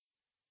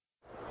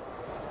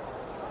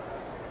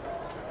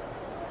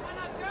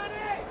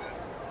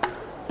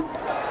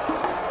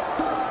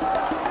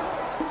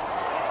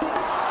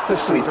The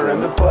sleeper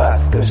and the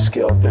bust. There's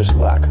skill, there's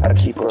luck. A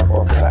keeper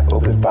or cut.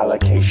 Open file, a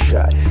case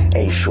shut.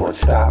 A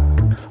shortstop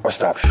or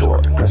stop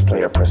short. Press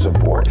play or press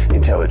abort.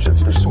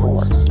 Intelligence for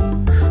sports.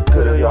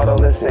 Good of y'all to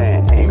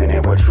listen. Aiming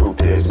at what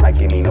truth is.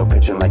 Mikey Nino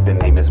pitching like the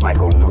name is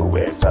Michael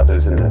Lewis.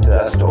 Others in the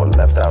dust or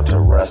left out to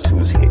rust.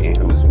 Who's hitting,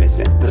 who's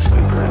missing? The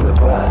sleeper and the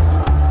bust.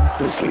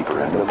 The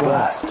sleeper and the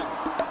bust.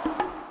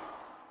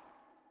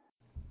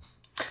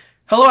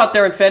 Hello out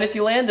there in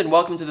Fantasyland, and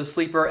welcome to The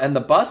Sleeper and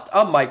the Bust.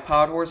 I'm Mike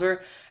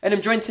Podhorzer, and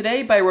I'm joined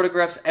today by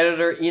Rotograph's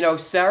editor Eno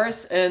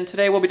Saris, and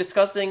today we'll be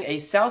discussing a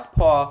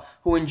southpaw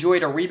who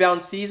enjoyed a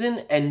rebound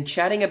season and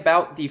chatting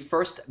about the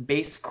first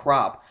base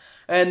crop.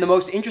 And the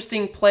most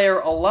interesting player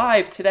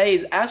alive today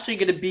is actually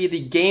going to be the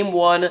Game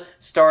 1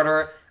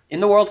 starter in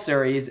the World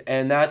Series,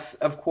 and that's,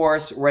 of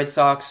course, Red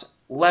Sox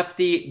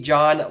lefty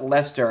Jon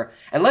Lester.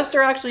 And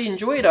Lester actually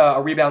enjoyed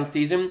a rebound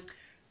season.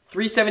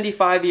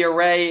 375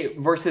 ERA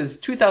versus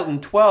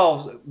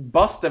 2012's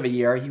bust of a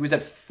year. He was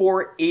at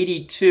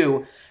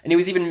 482, and he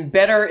was even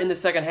better in the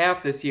second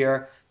half this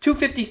year.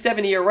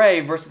 257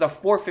 ERA versus a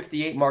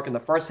 458 mark in the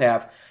first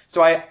half.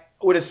 So I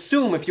would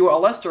assume if you were a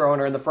Lester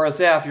owner in the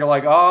first half, you're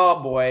like, oh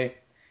boy,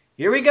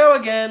 here we go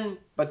again.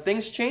 But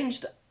things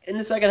changed in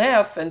the second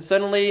half, and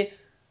suddenly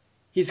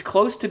he's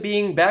close to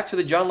being back to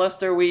the Jon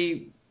Lester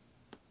we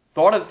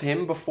thought of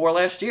him before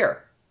last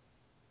year.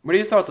 What are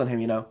your thoughts on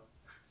him,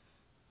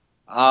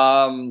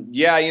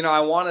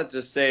 I wanted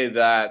to say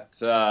that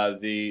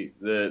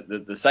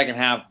the second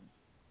half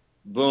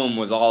boom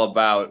was all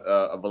about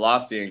a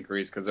velocity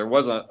increase because there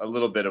was a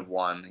little bit of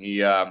one.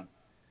 He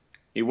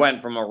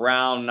went from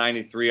around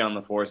 93 on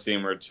the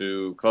four-seamer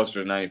to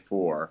closer to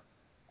 94,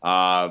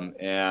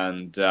 I'm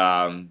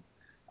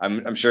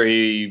sure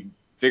he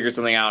figured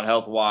something out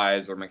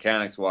health-wise or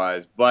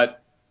mechanics-wise,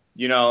 but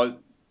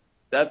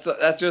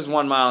That's just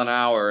 1 mile an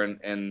hour,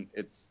 and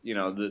it's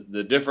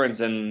the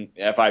difference in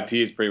FIP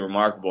is pretty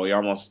remarkable. He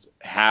almost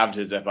halved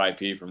his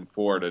FIP from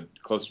 4 to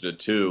closer to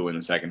 2 in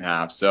the second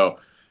half. So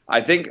I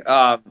think when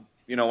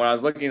I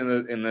was looking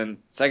in the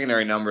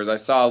secondary numbers, I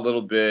saw a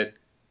little bit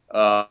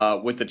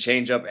with the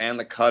changeup and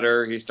the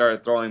cutter. He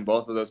started throwing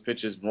both of those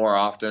pitches more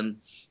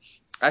often.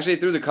 Actually,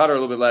 he threw the cutter a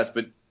little bit less,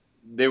 but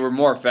they were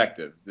more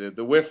effective.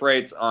 The whiff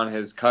rates on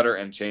his cutter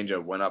and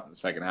changeup went up in the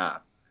second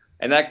half.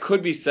 And that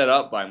could be set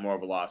up by more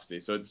velocity,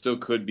 so it still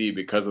could be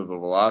because of the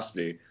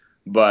velocity.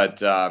 But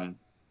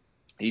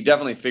he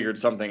definitely figured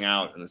something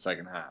out in the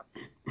second half.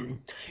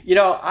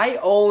 I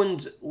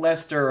owned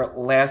Lester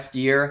last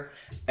year,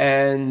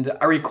 and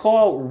I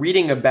recall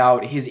reading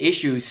about his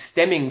issues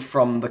stemming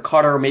from the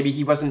cutter. Maybe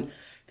he wasn't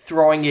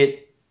throwing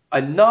it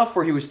enough,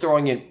 or he was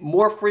throwing it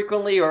more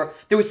frequently, or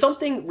there was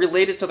something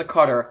related to the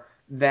cutter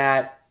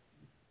that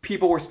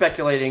people were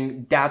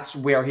speculating that's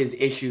where his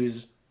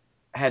issues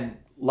had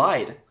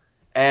lied.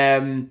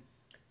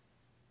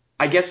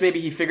 I guess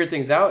maybe he figured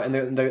things out and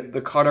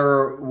the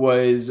cutter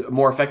was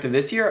more effective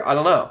this year. I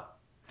don't know.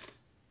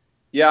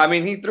 Yeah, I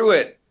mean, he threw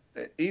it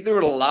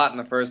a lot in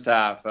the first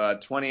half,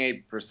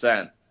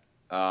 28%,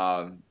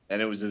 and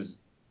it was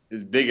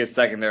his biggest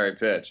secondary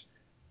pitch.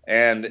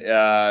 And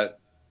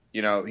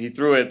he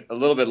threw it a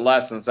little bit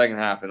less in the second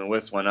half, and the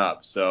whiffs went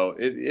up. So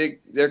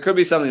there could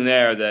be something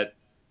there that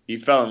he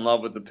fell in love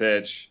with the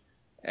pitch,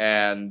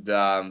 and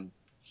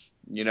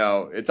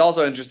it's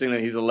also interesting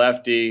that he's a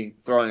lefty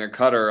throwing a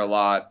cutter a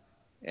lot,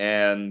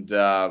 and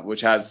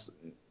which has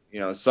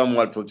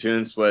somewhat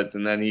platoon splits,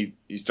 and then he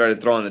started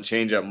throwing the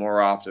changeup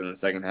more often in the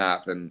second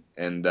half, and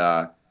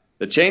the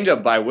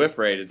changeup by whiff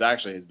rate is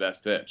actually his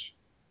best pitch.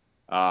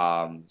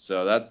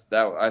 So that's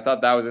that. I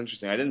thought that was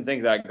interesting. I didn't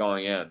think that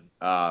going in,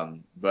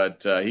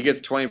 but he gets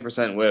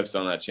 20% whiffs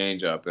on that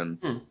changeup,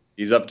 and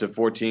he's up to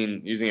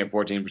 14, using it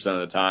 14% of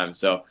the time.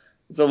 So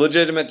it's a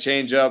legitimate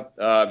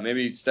changeup.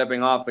 Maybe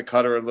stepping off the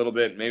cutter a little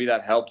bit. Maybe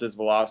that helped his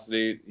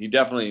velocity. He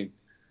definitely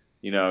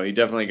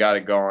got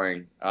it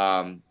going.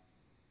 I'm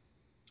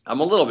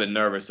a little bit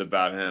nervous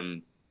about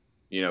him,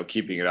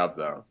 keeping it up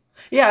though.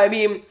 Yeah, I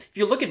mean, if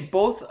you look at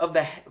both of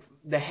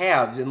the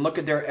halves and look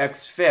at their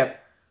xFIP,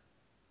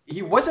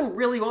 he wasn't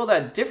really all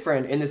that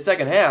different in the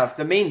second half.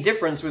 The main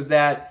difference was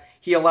that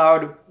he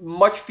allowed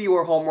much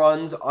fewer home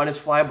runs on his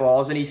fly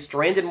balls and he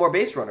stranded more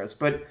base runners.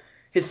 But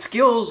his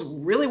skills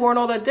really weren't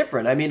all that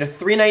different. I mean, a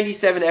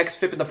 397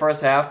 xFIP in the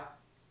first half,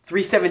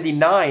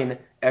 379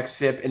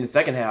 xFIP in the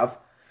second half.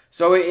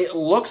 So it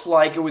looks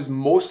like it was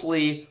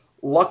mostly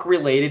luck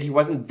related. He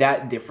wasn't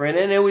that different,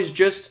 and it was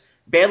just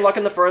bad luck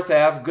in the first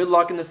half, good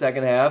luck in the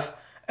second half,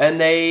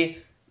 and they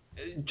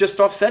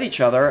just offset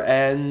each other,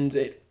 and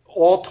it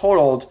all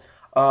totaled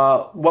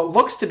what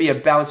looks to be a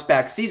bounce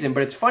back season.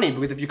 But it's funny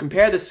because if you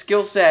compare the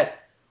skill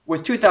set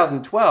with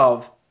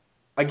 2012,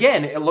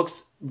 again, it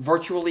looks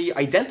virtually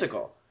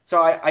identical. So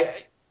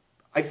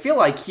I feel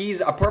like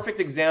he's a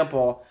perfect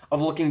example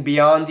of looking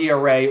beyond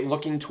ERA,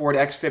 looking toward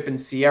xFIP and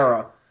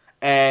Sierra,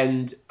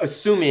 and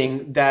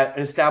assuming that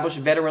an established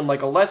veteran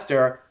like a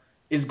Lester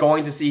is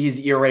going to see his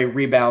ERA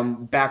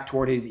rebound back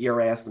toward his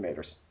ERA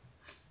estimators.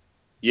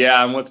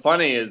 Yeah, and what's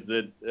funny is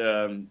that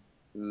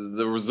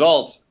the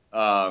result,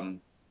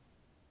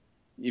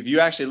 if you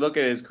actually look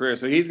at his career,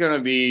 so he's going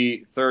to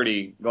be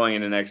 30 going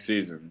into next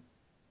season.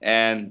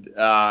 And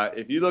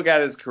if you look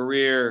at his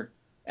career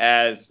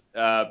as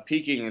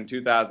peaking in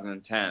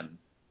 2010,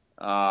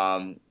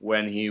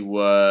 when he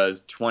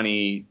was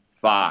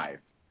 25,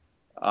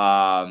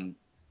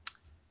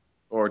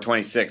 or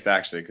 26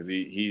 actually, because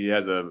he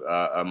has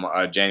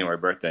a January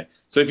birthday.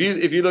 So if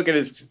you look at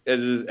his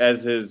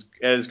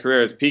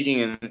career as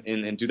peaking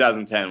in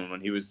 2010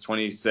 when he was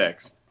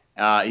 26,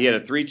 he had a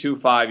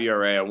 3.25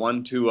 ERA, a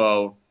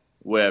 1.20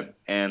 WHIP,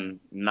 and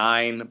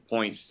 9.7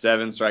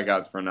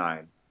 strikeouts per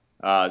nine.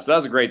 So that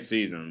was a great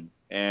season,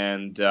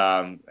 and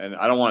I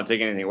don't want to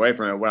take anything away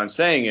from it. What I'm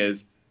saying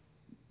is,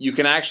 you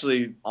can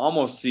actually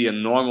almost see a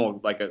normal,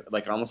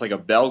 almost like a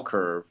bell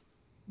curve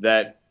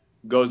that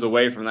goes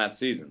away from that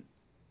season.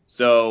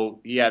 So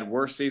he had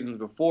worse seasons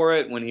before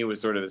it when he was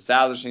sort of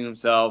establishing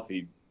himself.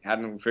 He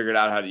hadn't figured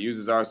out how to use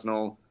his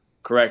arsenal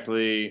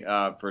correctly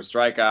for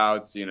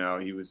strikeouts.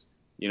 He was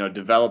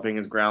developing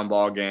his ground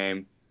ball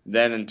game.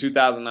 Then in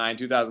 2009,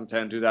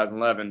 2010,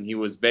 2011, he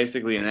was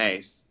basically an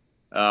ace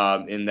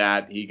in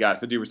that he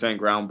got 50%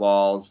 ground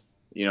balls,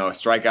 a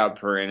strikeout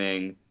per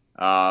inning,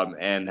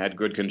 and had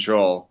good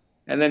control.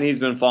 And then he's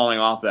been falling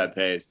off that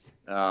pace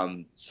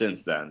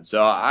since then.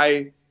 So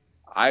I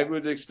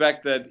would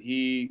expect that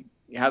he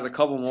has a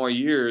couple more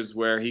years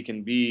where he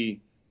can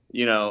be,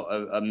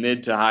 a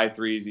mid to high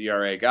threes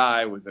ERA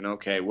guy with an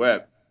okay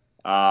WHIP.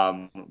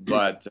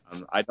 But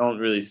I don't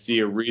really see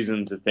a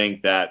reason to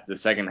think that the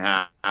second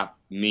half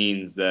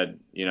means that,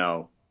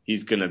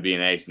 he's going to be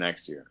an ace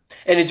next year.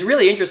 And it's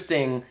really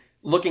interesting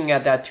looking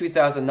at that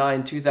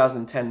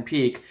 2009-2010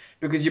 peak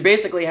because you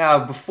basically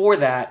have before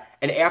that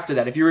and after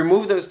that. If you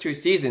remove those two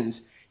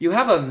seasons, you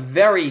have a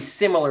very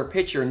similar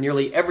picture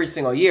nearly every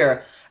single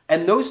year.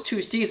 And those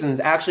two seasons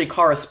actually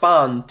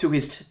correspond to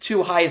his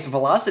two highest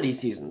velocity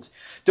seasons.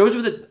 Those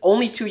were the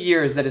only 2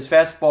 years that his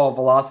fastball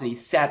velocity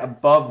sat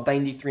above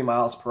 93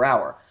 miles per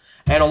hour.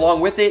 And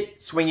along with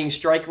it, swinging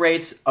strike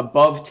rates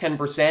above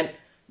 10%,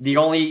 the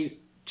only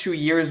 2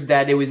 years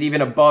that it was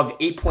even above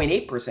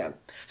 8.8%.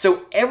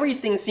 So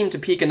everything seemed to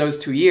peak in those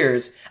 2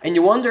 years, and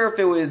you wonder if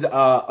it was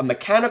a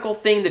mechanical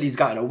thing that he's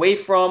gotten away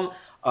from,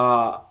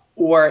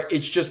 or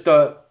it's just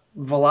the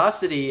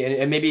velocity,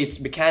 and maybe it's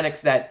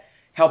mechanics that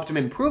helped him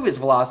improve his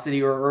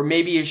velocity, or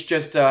maybe it's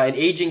just an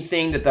aging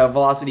thing that the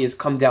velocity has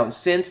come down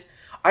since.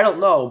 I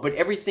don't know, but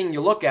everything you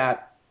look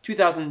at,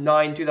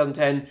 2009,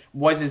 2010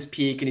 was his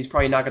peak, and he's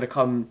probably not going to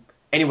come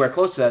anywhere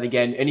close to that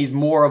again, and he's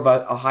more of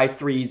a high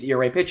threes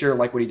ERA pitcher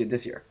like what he did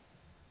this year.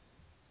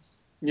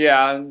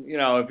 Yeah,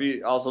 if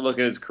you also look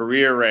at his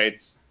career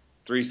rates,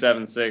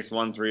 3.76,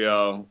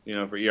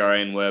 1.30, for ERA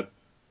and WHIP,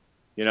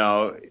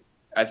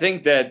 I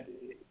think that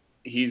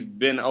he's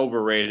been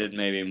overrated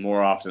maybe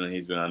more often than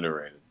he's been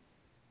underrated.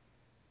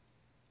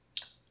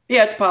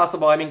 Yeah, it's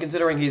possible. I mean,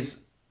 considering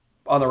he's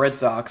on the Red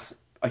Sox,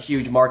 a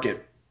huge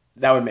market,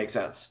 that would make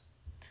sense.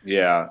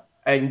 Yeah.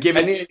 And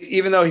given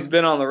Even though he's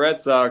been on the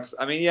Red Sox,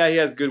 I mean, yeah, he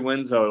has good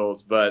win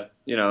totals, but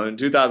in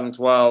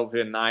 2012 he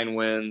had 9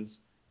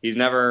 wins. He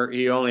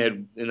only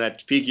had in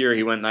that peak year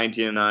he went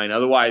 19-9.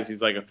 Otherwise,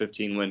 he's like a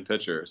 15-win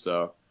pitcher.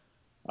 So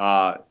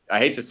I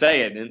hate to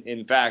say it.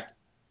 In fact,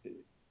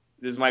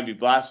 this might be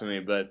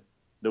blasphemy, but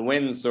the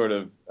wins sort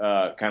of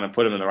kind of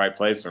put him in the right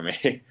place for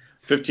me.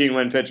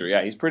 15-win pitcher.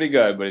 Yeah, he's pretty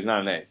good, but he's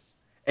not an ace.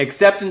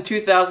 except in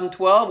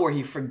 2012 where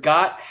he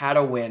forgot how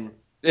to win.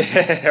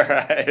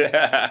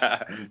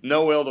 Right.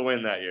 No will to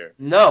win that year.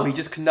 No, he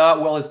just could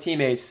not will his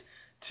teammates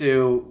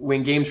to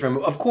win games for him.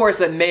 Of course,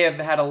 that may have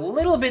had a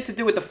little bit to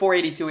do with the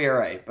 4.82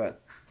 ERA,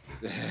 but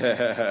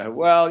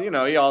Well,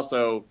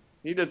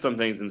 he did some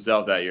things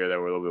himself that year that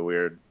were a little bit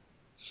weird.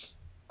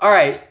 all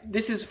right,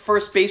 this is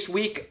first base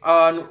week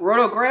on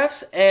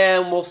Rotographs,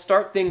 and we'll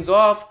start things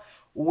off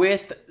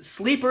with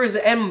sleepers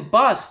and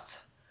busts.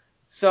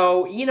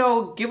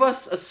 So, give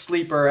us a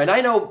sleeper. And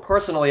I know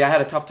personally I had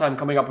a tough time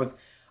coming up with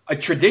a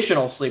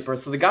traditional sleeper.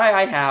 So the guy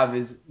I have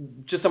is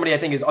just somebody I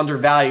think is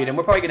undervalued, and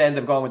we're probably going to end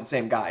up going with the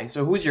same guy.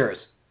 So who's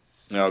yours?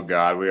 Oh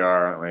God, we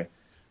are, aren't we?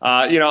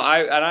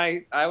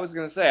 I was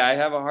gonna say I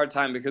have a hard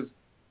time because,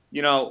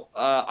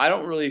 I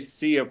don't really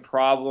see a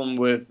problem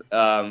with.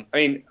 I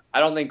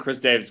don't think Chris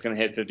Davis is gonna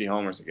hit 50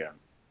 homers again.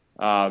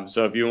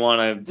 So if you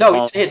want to, No,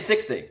 he's hit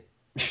 60.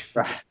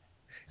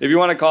 if you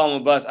want to call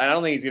him a bust, I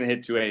don't think he's gonna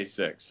hit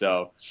 286.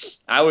 So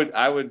I would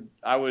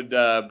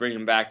bring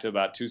him back to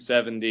about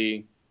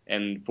 270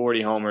 and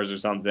 40 homers or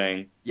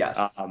something.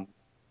 Yes.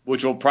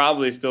 Which will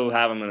probably still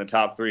have him in the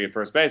top 3 at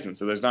first baseman.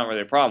 So there's not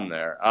really a problem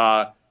there.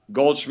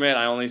 Goldschmidt,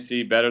 I only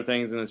see better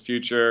things in his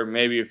future.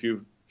 Maybe a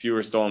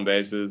fewer stolen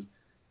bases.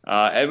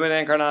 Edwin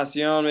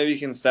Encarnacion, maybe he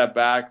can step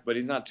back, but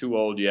he's not too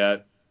old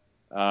yet.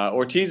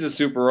 Ortiz is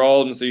super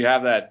old, and so you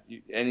have that,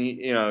 and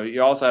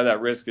you also have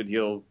that risk that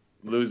he'll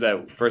lose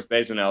that first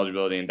baseman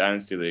eligibility in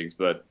dynasty leagues.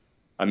 But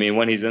I mean,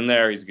 when he's in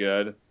there, he's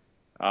good.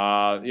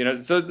 So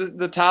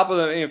the top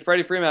of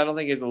Freddie Freeman, I don't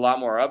think he has a lot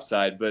more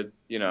upside, but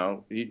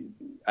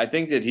I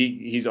think that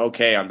he's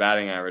okay on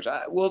batting average.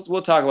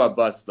 We'll talk about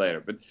busts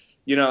later, but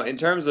in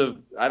terms of,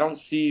 I don't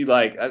see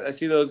I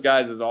see those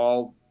guys as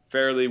all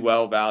fairly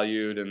well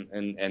valued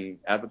and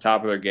at the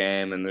top of their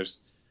game, and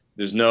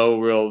there's no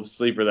real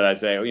sleeper that I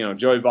say,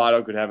 Joey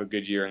Votto could have a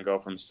good year and go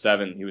from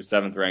 7. He was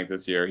 7th ranked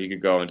this year. He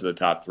could go into the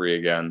top 3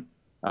 again.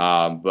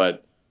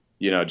 But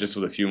just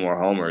with a few more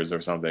homers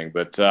or something.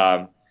 But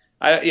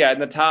in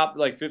the top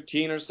like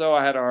 15 or so,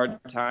 I had a hard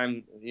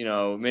time.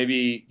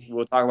 Maybe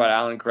we'll talk about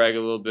Alan Craig a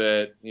little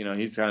bit.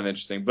 He's kind of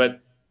interesting.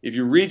 But if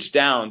you reach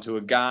down to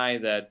a guy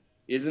that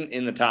isn't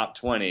in the top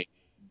 20,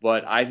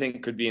 but I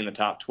think could be in the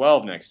top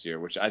 12 next year,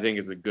 which I think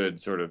is a good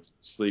sort of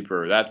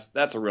sleeper. That's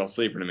a real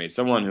sleeper to me.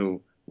 Someone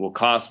who will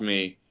cost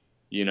me,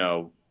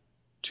 $2,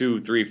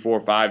 $3,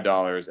 $4,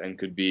 $5 and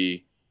could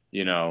be,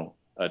 a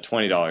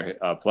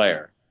 $20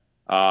 player,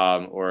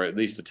 or at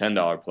least a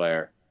 $10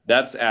 player.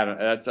 That's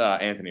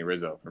Anthony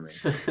Rizzo for me.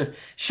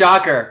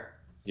 Shocker.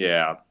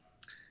 Yeah,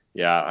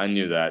 I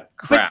knew that.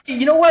 Crap. But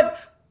you know what?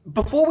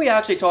 Before we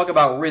actually talk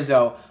about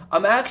Rizzo,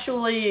 I'm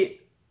actually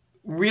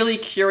really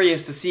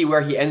curious to see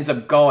where he ends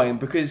up going,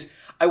 because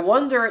I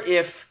wonder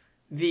if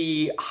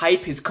the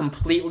hype is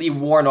completely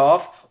worn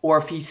off or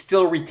if he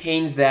still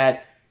retains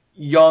that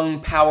young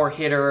power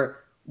hitter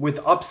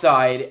with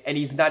upside and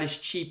he's not as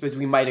cheap as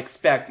we might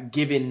expect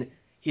given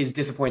his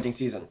disappointing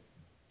season.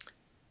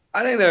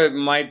 I think there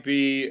might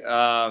be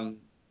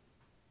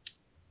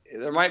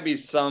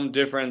some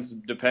difference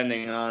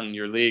depending on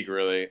your league,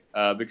 really,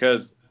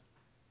 because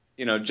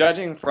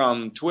judging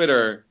from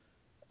Twitter,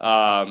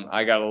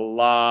 I got a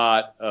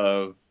lot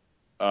of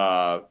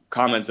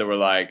comments that were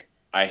like,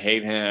 "I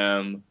hate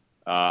him.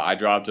 I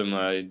dropped him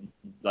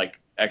like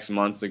X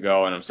months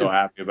ago, and I'm so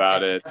happy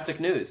about it." Fantastic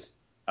news.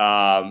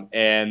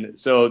 And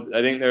so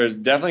I think there's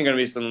definitely going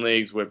to be some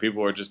leagues where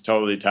people are just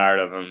totally tired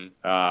of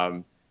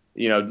him.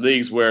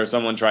 Leagues where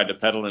someone tried to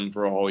peddle him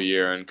for a whole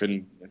year and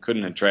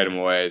couldn't trade him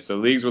away. So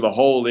leagues where the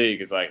whole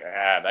league is like,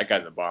 that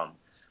guy's a bum.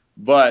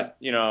 But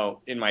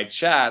in my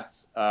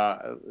chats,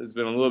 it's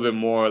been a little bit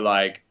more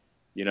like,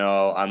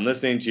 I'm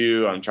listening to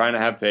you. I'm trying to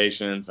have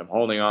patience. I'm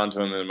holding on to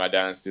him in my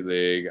dynasty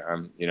league.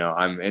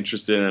 I'm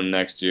interested in him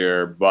next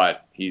year,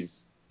 but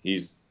he's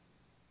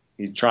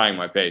trying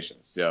my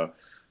patience.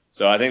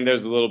 So I think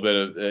there's a little bit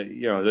of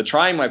the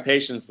trying my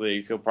patience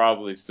leagues. He'll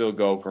probably still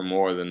go for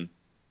more than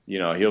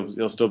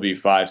he'll still be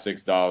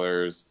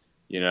 $5-6.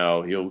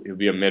 He'll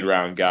be a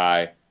mid-round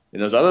guy.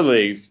 In those other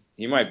leagues,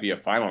 he might be a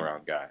final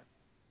round guy.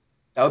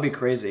 That would be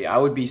crazy. I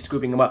would be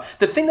scooping him up.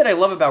 The thing that I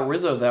love about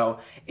Rizzo, though,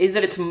 is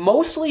that it's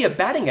mostly a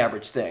batting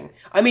average thing.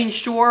 I mean,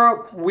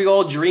 sure, we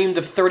all dreamed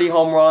of 30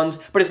 home runs,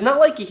 but it's not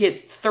like he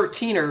hit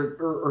 13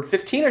 or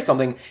 15 or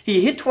something.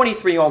 He hit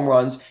 23 home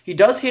runs. He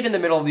does hit in the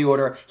middle of the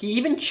order. He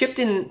even chipped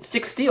in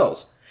 6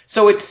 steals.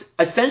 So it's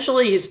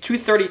essentially his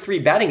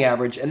 .233 batting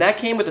average, and that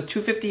came with a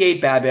 .258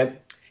 BABIP.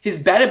 His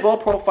batted ball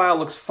profile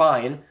looks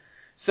fine.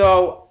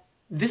 So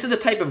this is the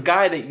type of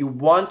guy that you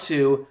want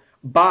to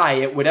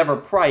buy at whatever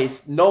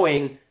price,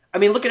 knowing, I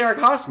mean, look at Eric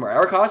Hosmer.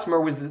 Eric Hosmer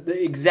was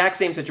the exact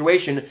same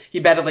situation. He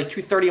batted like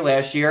 .230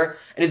 last year,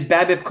 and his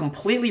BABIP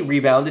completely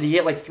rebounded. He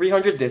hit like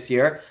 .300 this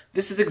year.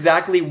 This is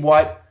exactly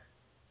what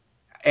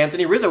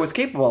Anthony Rizzo is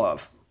capable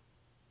of.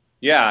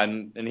 Yeah,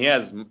 and he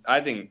has,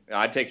 I think,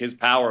 I take his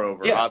power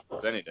over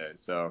Hosmer's any day.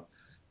 So,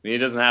 I mean, he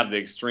doesn't have the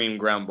extreme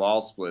ground ball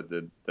split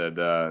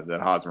that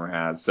Hosmer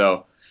has.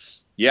 So,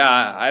 yeah,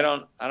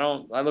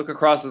 I look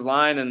across his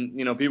line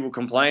and, people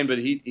complain, but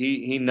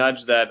he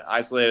nudged that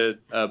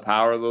isolated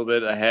power a little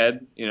bit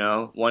ahead,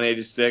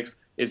 186.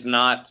 It's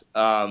not,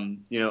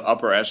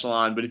 upper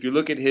echelon, but if you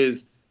look at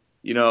his,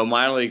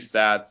 minor league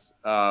stats,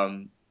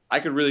 I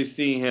could really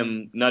see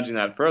him nudging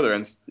that further.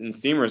 And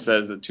Steamer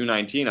says a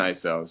 219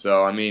 ISO.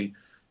 So, I mean,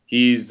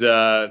 he's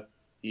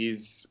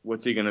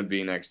what's he going to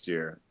be next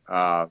year?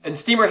 And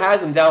Steamer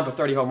has him down for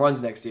 30 home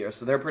runs next year,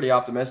 so they're pretty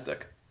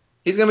optimistic.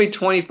 He's going to be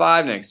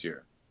 25 next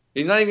year.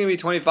 He's not even going to be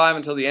 25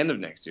 until the end of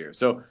next year.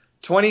 So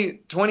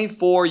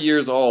 24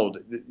 years old,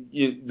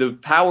 the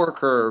power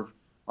curve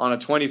on a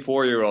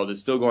 24-year-old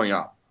is still going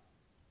up.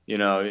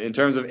 In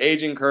terms of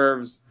aging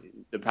curves,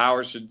 the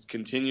power should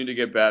continue to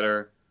get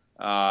better.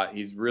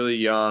 He's really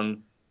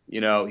young.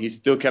 He's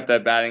still kept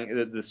that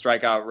the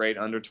strikeout rate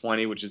under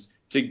 20, which is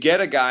to get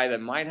a guy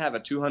that might have a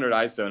 200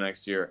 ISO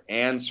next year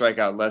and strike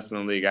out less than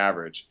the league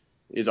average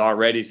is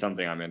already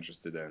something I'm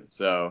interested in.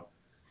 So,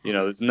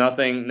 there's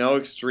no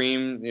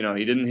extreme,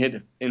 he didn't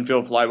hit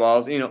infield fly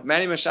balls.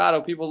 Manny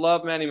Machado, people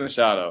love Manny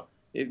Machado.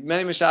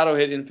 Manny Machado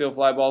hit infield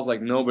fly balls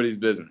like nobody's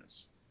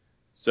business.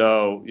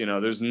 So,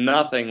 there's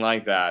nothing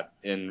like that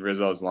in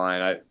Rizzo's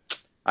line.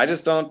 I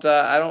just don't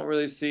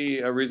really see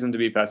a reason to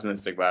be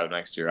pessimistic about it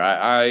next year.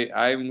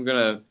 I'm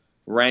going to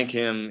rank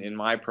him in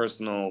my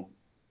personal,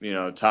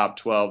 top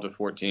 12 to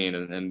 14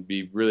 and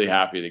be really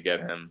happy to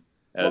get him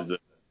as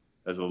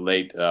a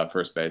late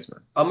first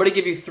baseman. I'm going to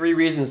give you 3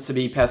 reasons to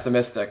be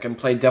pessimistic and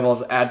play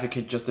devil's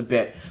advocate just a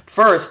bit.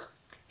 First,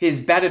 his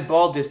batted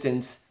ball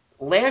distance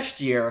last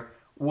year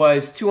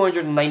was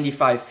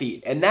 295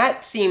 feet, and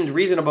that seemed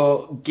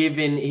reasonable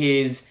given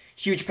his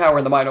huge power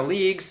in the minor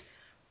leagues.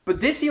 But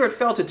this year it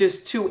fell to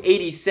just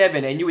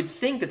 287, and you would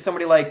think that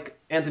somebody like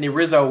Anthony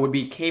Rizzo would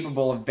be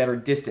capable of better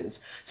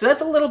distance. So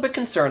that's a little bit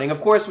concerning.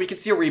 Of course, we could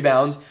see a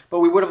rebound, but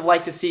we would have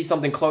liked to see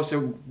something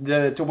closer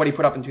to what he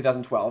put up in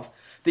 2012.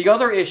 The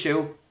other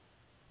issue,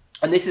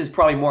 and this is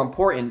probably more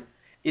important,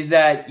 is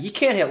that he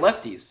can't hit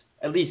lefties,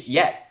 at least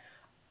yet.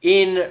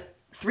 In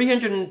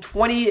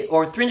 320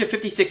 or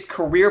 356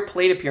 career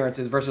plate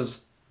appearances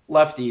versus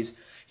lefties,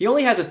 he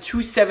only has a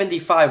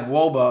 275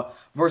 WOBA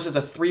versus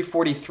a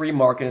 343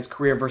 mark in his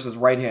career versus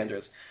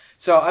right-handers.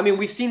 So, I mean,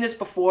 we've seen this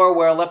before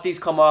where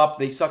lefties come up,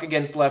 they suck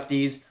against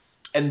lefties,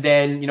 and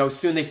then,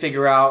 soon they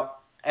figure out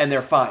and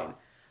they're fine.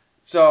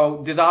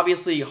 So there's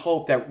obviously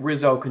hope that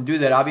Rizzo can do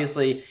that.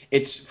 Obviously,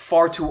 it's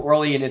far too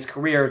early in his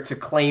career to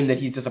claim that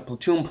he's just a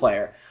platoon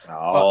player.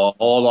 Oh,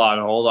 hold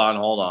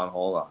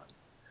on.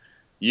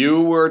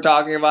 You were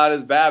talking about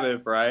his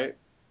BABIP, right?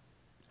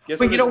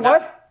 But you know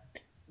what?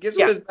 Guess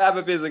what his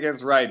BABIP is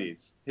against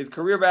righties? His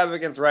career BABIP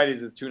against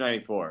righties is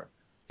 294.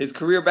 His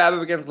career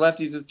BABIP against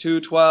lefties is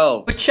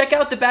 212. But check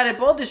out the batted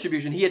ball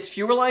distribution. He hits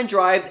fewer line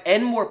drives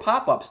and more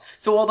pop-ups.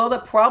 So although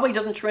that probably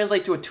doesn't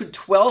translate to a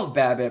 212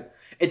 BABIP,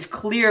 it's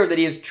clear that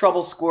he has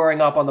trouble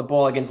scoring up on the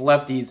ball against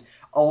lefties,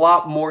 a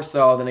lot more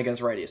so than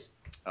against righties.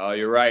 Oh,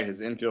 you're right.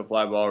 His infield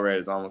fly ball rate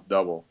is almost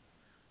double.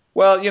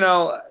 Well,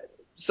 yeah,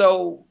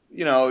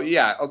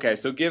 okay.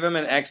 So give him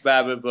an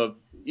xBABIP of,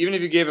 even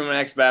if you give him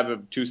an xBABIP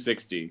of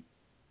 260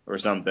 or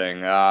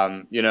something,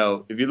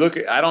 if you look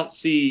at, I don't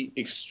see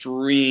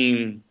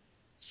extreme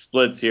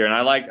splits here, and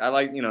I like,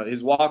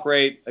 his walk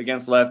rate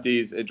against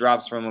lefties, it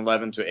drops from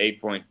 11 to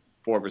 8.4%,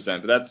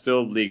 but that's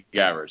still league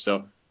average.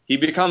 So he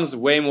becomes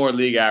way more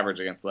league average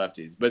against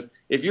lefties. But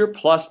if you're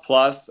plus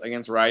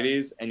against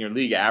righties and you're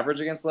league average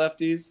against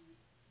lefties,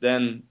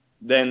 then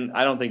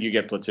I don't think you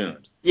get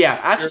platooned. Yeah,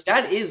 actually,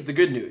 that is the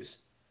good news.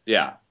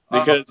 Yeah,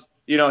 because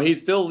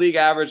he's still league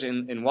average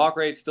in walk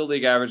rate, still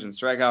league average in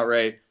strikeout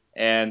rate,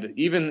 and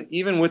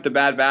even with the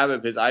bad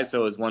BABIP, his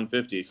ISO is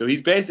 150. So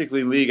he's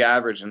basically league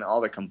average in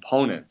all the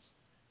components.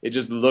 It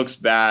just looks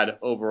bad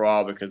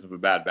overall because of a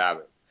bad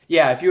BABIP.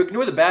 Yeah, if you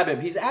ignore the BABIP,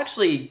 he's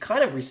actually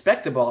kind of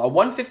respectable. A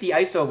 150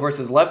 ISO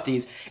versus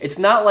lefties, it's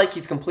not like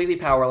he's completely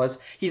powerless.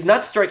 He's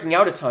not striking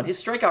out a ton.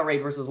 His strikeout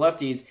rate versus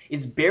lefties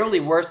is barely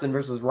worse than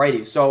versus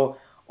righties. So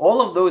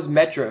all of those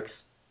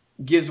metrics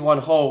gives one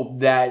hope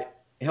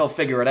that he'll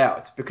figure it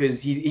out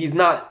because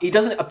he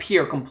doesn't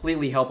appear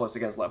completely helpless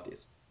against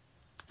lefties.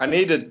 I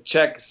need to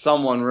check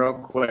someone real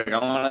quick. I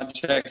want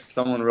to check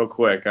someone real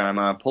quick.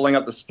 I'm pulling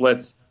up the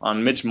splits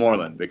on Mitch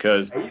Moreland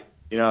because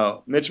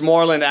Mitch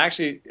Moreland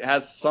actually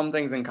has some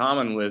things in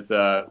common with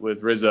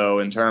Rizzo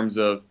in terms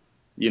of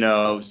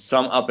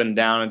some up and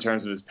down in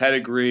terms of his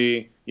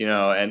pedigree,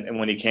 and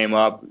when he came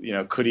up,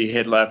 could he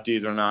hit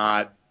lefties or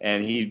not?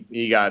 And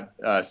he got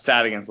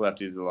sat against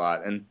lefties a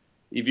lot. And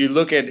if you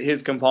look at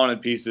his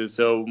component pieces,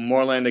 so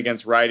Moreland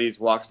against righties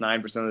walks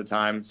 9% of the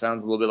time,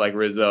 sounds a little bit like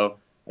Rizzo.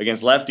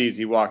 Against lefties,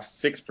 he walks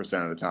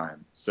 6% of the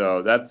time.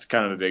 So that's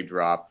kind of a big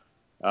drop.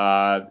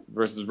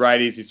 Versus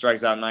righties, he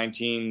strikes out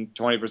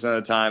 19-20% of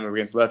the time.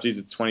 Against lefties,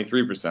 it's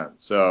 23%.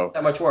 So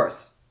that much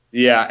worse.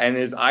 Yeah, and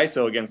his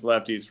ISO against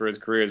lefties for his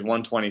career is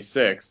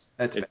 126.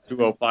 It's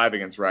 205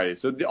 against righties.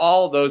 So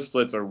all of those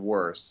splits are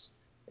worse.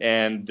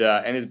 And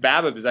his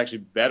BABIP is actually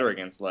better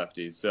against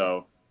lefties.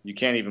 So you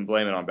can't even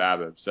blame it on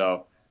BABIP.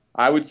 So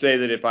I would say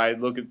that if I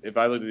look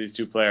at these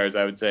two players,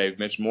 I would say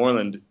Mitch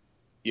Moreland.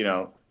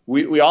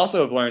 We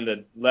also have learned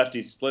that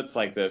lefty splits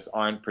like this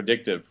aren't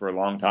predictive for a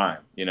long time.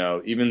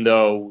 Even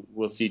though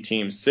we'll see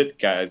teams sit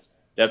guys,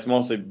 that's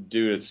mostly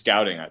due to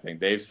scouting. I think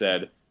they've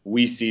said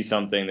we see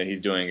something that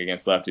he's doing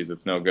against lefties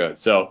that's no good.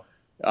 So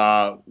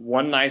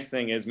one nice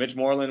thing is Mitch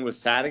Moreland was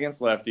sat against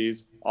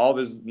lefties. All of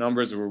his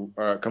numbers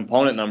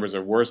component numbers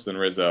are worse than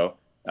Rizzo.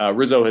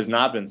 Rizzo has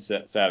not been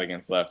sat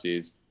against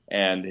lefties,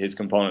 and his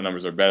component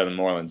numbers are better than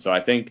Moreland. So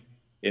I think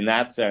in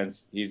that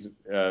sense, he's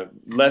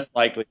less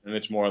likely than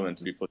Mitch Moreland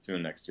to be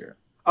platoon next year.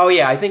 Oh,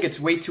 yeah, I think it's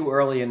way too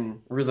early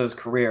in Rizzo's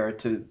career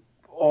to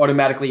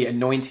automatically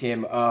anoint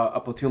him a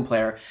platoon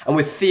player. And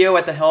with Theo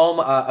at the helm,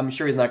 I'm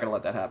sure he's not going to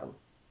let that happen.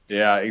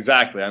 Yeah,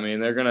 exactly. I mean,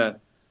 they're going to,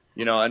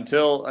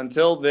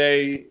 until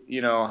they,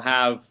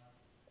 have,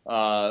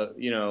 a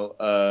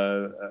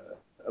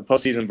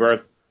postseason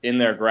berth in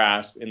their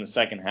grasp in the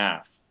second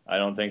half, I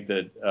don't think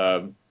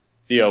that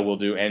Theo will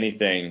do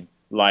anything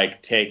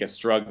like take a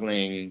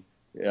struggling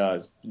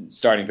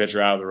starting pitcher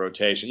out of the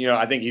rotation.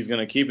 I think he's going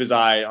to keep his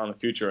eye on the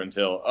future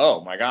until, oh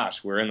my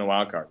gosh, we're in the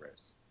wild card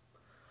race.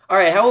 All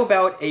right, how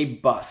about a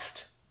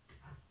bust?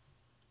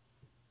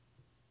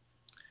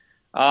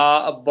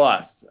 A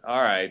bust.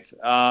 All right.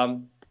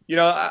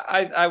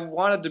 I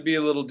wanted to be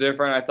a little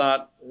different.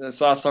 I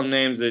saw some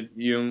names that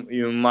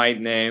you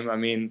might name. I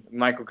mean,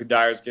 Michael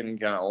Kadire is getting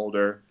kind of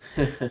older,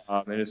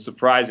 and it's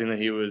surprising that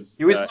he was.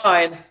 He was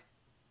mine.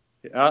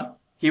 Huh?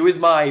 He was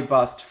my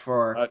bust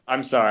for.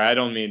 I'm sorry, I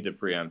don't mean to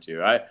preempt you.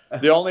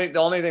 The only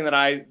thing that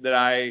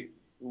I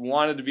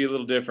wanted to be a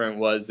little different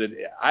was that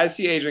I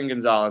see Adrian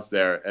Gonzalez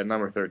there at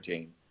number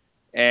 13,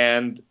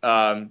 and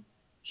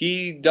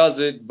he does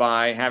it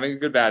by having a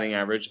good batting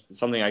average,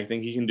 something I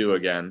think he can do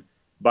again,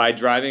 by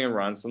driving and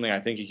runs, something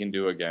I think he can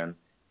do again,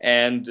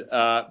 and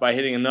by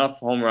hitting enough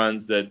home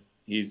runs that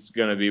he's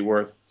going to be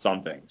worth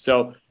something.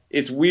 So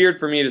it's weird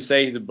for me to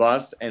say he's a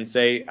bust and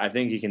say I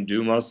think he can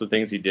do most of the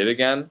things he did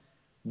again,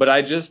 but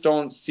I just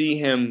don't see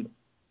him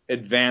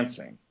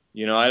advancing.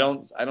 I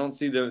don't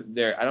see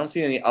I don't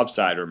see any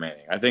upside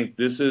remaining. I think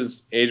this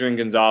is Adrian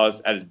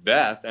Gonzalez at his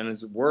best, and at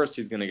his worst,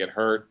 he's going to get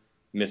hurt,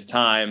 miss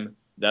time,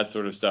 that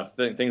sort of stuff,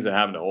 things that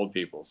happen to old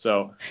people.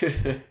 So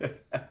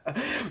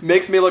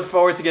makes me look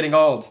forward to getting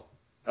old.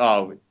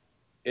 Oh,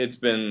 it's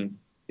been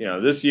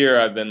this year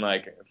I've been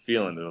like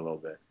feeling it a little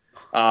bit.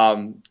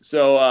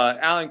 So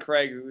Alan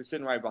Craig, who's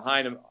sitting right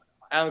behind him,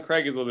 Alan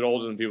Craig is a little bit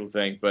older than people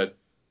think, but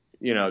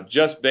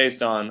just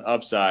based on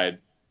upside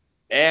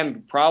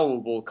and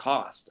probable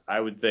cost, I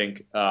would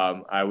think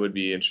I would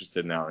be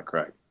interested in Alan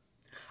Craig.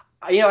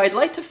 I'd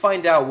like to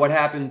find out what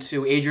happened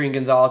to Adrian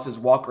Gonzalez's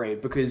walk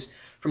rate, because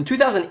from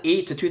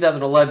 2008 to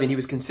 2011, he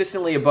was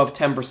consistently above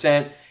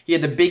 10%. He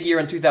had the big year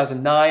in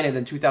 2009, and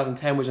then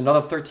 2010 was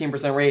another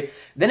 13% rate.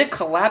 Then it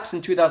collapsed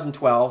in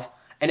 2012,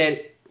 and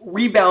it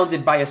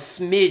rebounded by a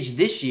smidge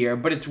this year,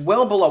 but it's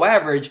well below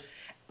average.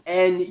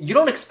 And you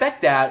don't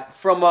expect that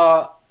from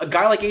a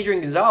guy like Adrian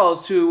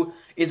Gonzalez, who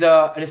is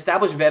an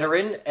established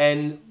veteran,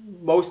 and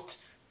most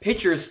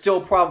pitchers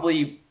still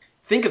probably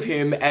think of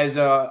him as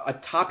a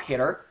top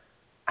hitter.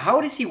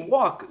 How does he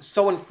walk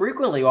so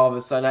infrequently all of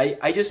a sudden?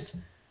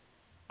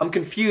 I'm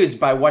confused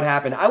by what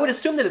happened. I would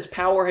assume that his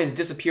power has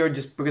disappeared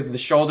just because the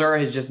shoulder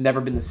has just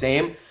never been the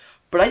same,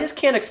 but I just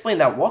can't explain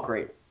that walk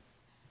rate.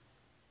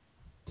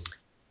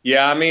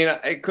 Yeah, I mean,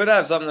 it could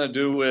have something to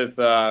do with,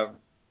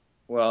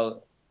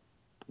 well,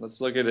 let's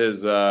look at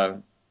his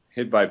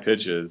hit by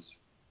pitches.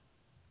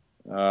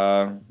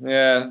 Yeah,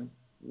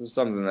 there's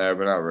something there,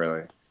 but not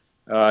really.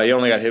 He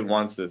only got hit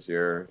once this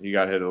year. He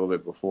got hit a little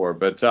bit before,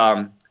 but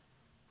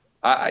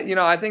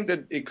I think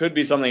that it could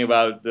be something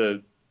about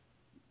the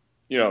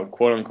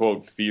quote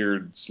unquote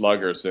feared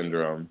slugger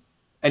syndrome.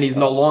 And he's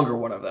no longer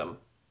one of them.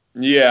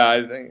 Yeah,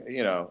 I think,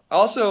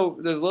 also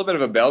there's a little bit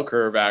of a bell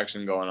curve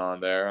action going on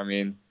there. I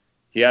mean,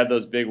 he had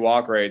those big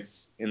walk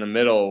rates in the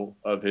middle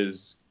of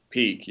his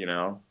peak,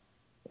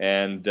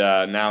 and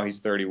now he's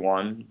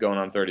 31 going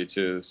on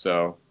 32.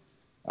 So,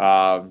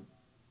 I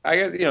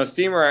guess,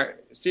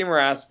 Steamer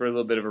asked for a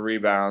little bit of a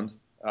rebound.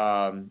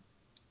 And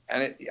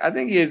I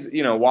think he is,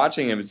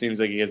 watching him, it seems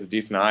like he has a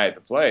decent eye at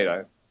the plate.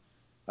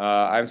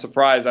 I'm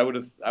surprised. I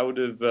would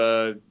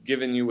have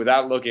given you,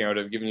 without looking, I would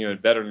have given you a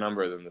better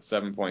number than the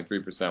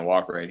 7.3%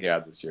 walk rate he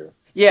had this year.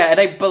 Yeah, and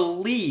I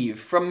believe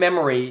from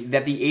memory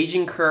that the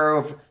aging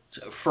curve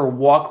for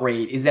walk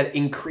rate is that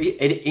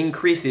it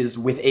increases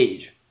with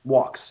age,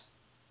 walks.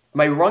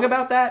 Am I wrong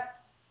about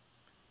that?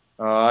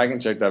 I can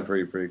check that for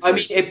you pretty quick. I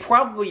mean, it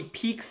probably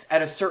peaks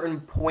at a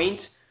certain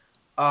point,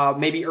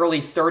 maybe early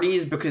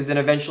 30s, because then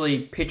eventually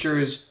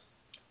pitchers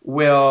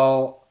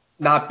will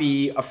not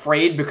be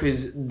afraid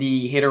because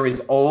the hitter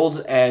is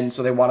old and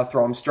so they want to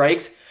throw him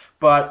strikes.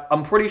 But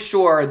I'm pretty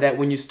sure that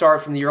when you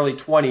start from the early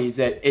 20s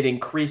that it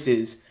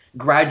increases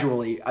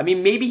gradually. I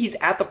mean, maybe he's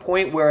at the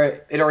point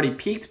where it already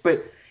peaked,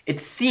 but it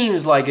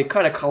seems like it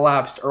kind of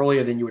collapsed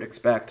earlier than you would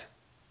expect.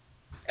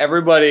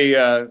 Everybody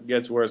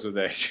gets worse with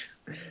age,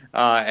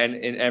 and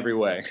in every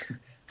way.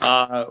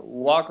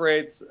 Walk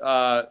rates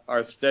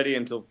are steady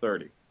until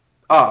 30.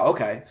 Oh,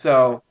 okay.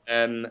 So,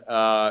 and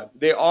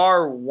they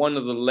are one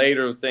of the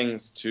later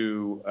things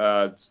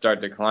to start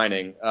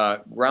declining.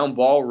 Ground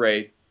ball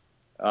rate,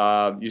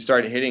 you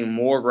start hitting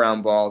more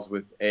ground balls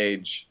with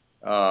age,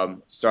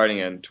 starting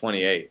in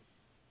 28.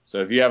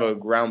 So if you have a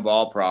ground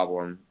ball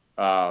problem,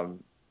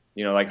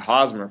 like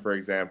Hosmer, for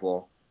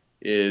example,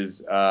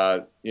 is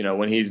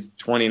when he's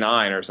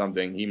 29 or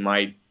something, he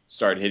might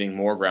start hitting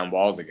more ground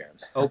balls again.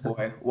 Oh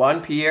boy,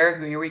 Juan Pierre,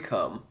 here we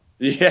come.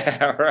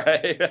 Yeah,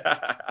 right.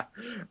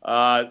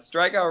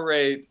 Strikeout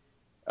rate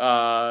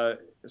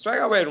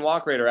and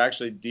walk rate are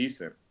actually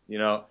decent.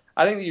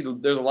 I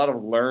think there's a lot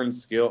of learned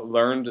skill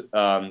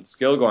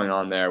going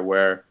on there,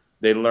 where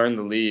they learn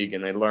the league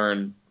and they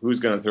learn who's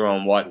going to throw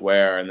them what,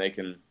 where, and they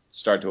can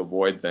start to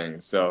avoid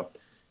things. So,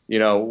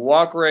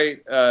 walk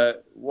rate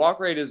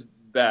is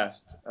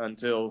best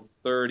until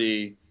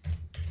 30.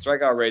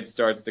 Strikeout rate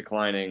starts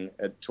declining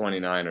at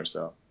 29 or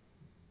so.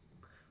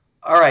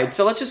 All right,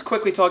 so let's just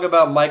quickly talk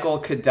about Michael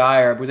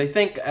Kadire, because I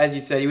think, as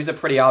you said, he was a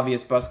pretty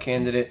obvious bust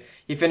candidate.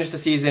 He finished the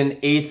season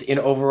 8th in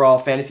overall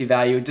fantasy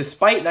value,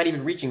 despite not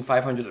even reaching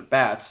 500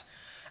 at-bats.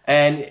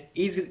 And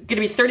he's going to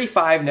be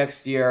 35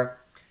 next year,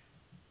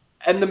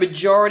 and the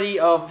majority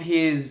of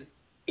his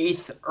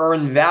 8th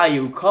earned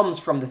value comes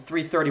from the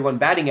 331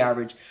 batting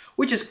average,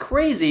 which is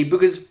crazy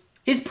because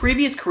his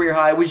previous career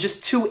high was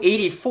just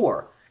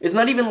 284. It's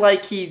not even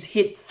like he's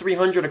hit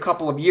 300 a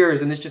couple of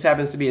years and this just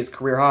happens to be his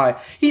career high.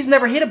 He's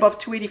never hit above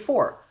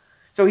 284.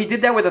 So he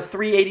did that with a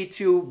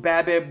 382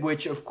 BABIP,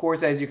 which, of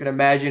course, as you can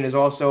imagine, is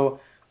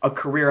also a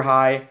career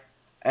high.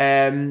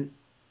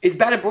 His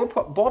batted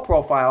ball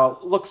profile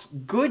looks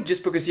good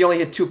just because he only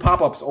hit 2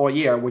 pop-ups all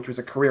year, which was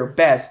a career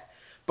best.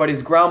 But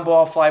his ground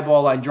ball, fly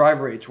ball, line drive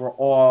rates were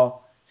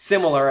all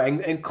similar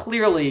and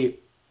clearly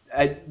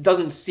it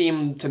doesn't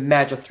seem to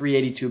match a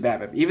 382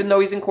 BABIP. Even though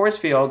he's in Coors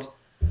Field,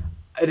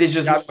 there's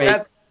just Yeah, no way.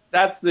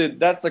 that's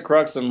the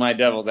crux of my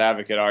devil's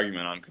advocate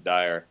argument on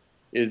Kadire,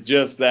 is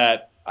just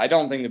that I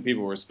don't think that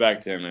people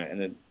respect him,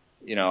 and that,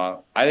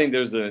 I think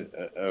there's an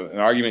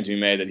argument to be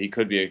made that he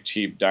could be a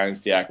cheap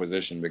dynasty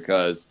acquisition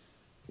because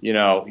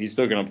he's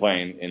still going to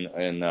play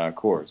in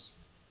Coors,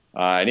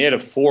 and he had a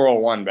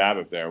 401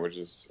 BABIP there, which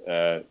is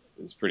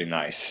pretty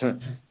nice.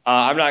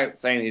 I'm not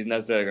saying he's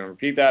necessarily going to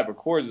repeat that, but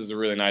Coors is a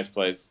really nice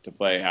place to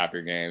play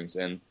happier games.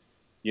 And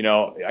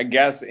I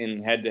guess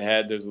in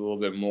head-to-head, there's a little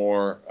bit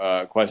more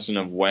question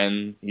of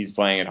when he's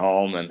playing at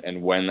home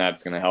and when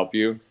that's going to help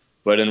you.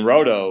 But in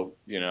Roto,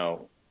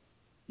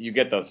 you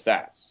get those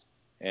stats,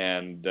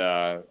 and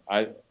I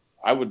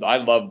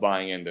love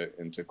buying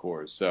into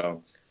Coors.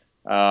 So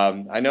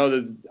I know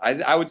that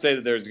I would say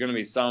that there's going to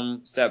be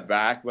some step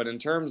back, but in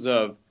terms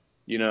of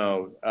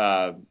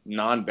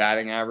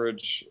non-batting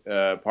average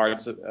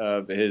parts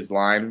of his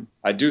line,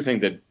 I do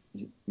think that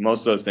most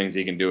of those things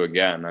he can do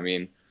again. I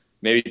mean,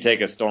 maybe take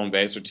a stolen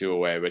base or two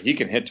away, but he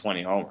can hit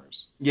 20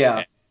 homers.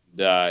 Yeah.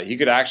 And he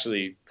could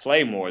actually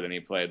play more than he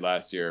played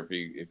last year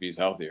if he's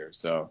healthier.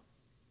 So,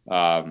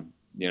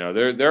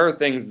 there are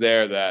things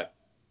there that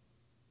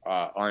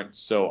aren't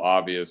so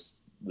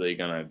obviously going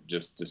to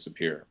just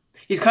disappear.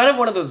 He's kind of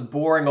one of those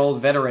boring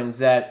old veterans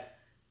that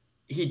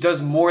he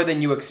does more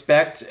than you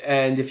expect,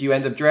 and if you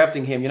end up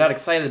drafting him, you're not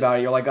excited about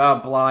it. You're like,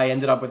 oh, blah,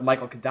 ended up with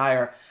Michael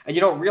Kadire. And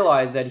you don't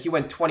realize that he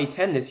went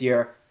 2010 this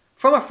year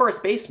from a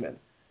first baseman.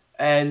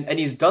 And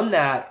he's done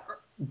that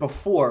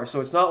before, so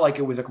it's not like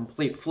it was a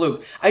complete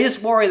fluke. I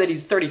just worry that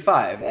he's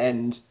 35,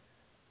 and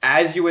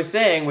as you were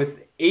saying,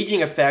 with aging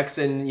effects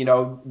and,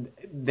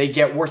 they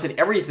get worse at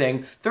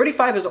everything,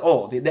 35 is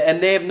old, and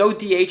they have no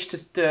DH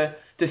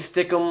to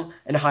stick him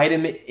and hide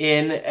him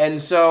in, and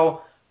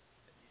so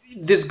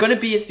there's going to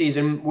be a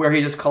season where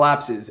he just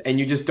collapses, and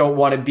you just don't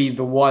want to be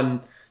the one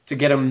to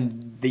get him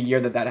the year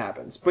that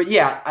happens. But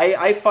yeah,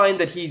 I find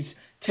that he's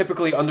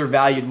typically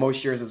undervalued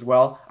most years as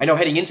well. I know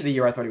heading into the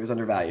year I thought he was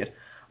undervalued,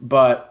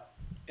 but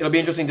it'll be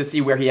interesting to see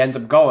where he ends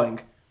up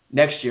going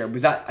next year,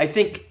 because I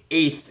think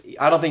eighth.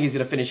 I don't think he's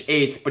going to finish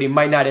eighth, but he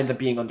might not end up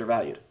being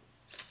undervalued.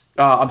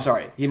 I'm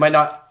sorry, he might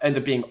not end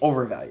up being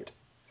overvalued.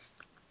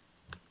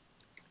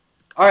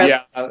 All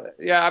right.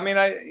 Yeah. I mean,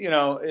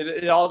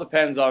 it all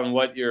depends on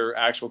what your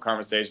actual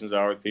conversations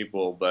are with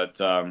people, but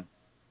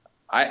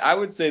I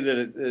would say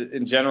that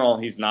in general,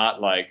 he's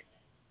not like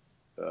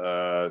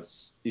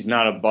he's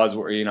not a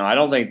buzzword. I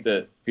don't think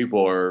that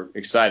people are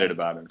excited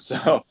about him.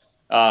 So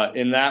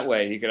in that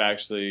way, he could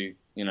actually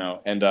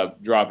end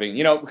up dropping.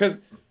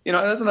 Because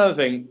that's another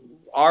thing.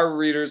 Our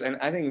readers, and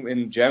I think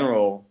in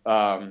general,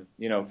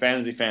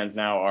 fantasy fans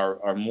now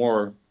are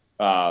more.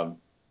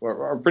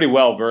 Are pretty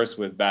well versed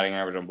with batting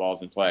average on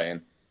balls in play,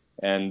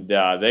 and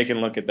they can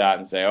look at that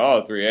and say,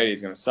 oh, 380 is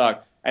going to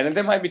suck, and then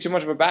there might be too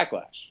much of a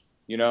backlash,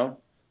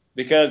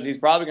 because he's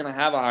probably going to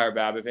have a higher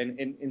BABIP,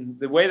 and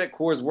the way that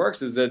Coors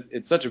works is that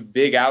it's such a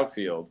big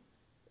outfield,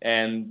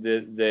 and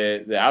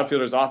the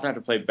outfielders often have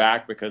to play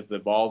back because the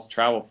balls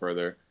travel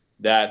further.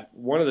 That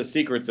one of the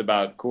secrets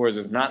about Coors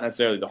is not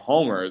necessarily the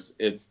homers,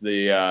 it's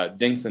the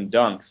dinks and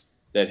dunks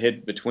that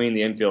hit between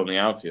the infield and the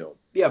outfield.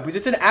 Yeah,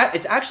 because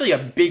it's actually a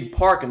big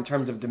park in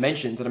terms of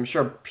dimensions, and I'm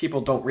sure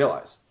people don't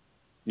realize.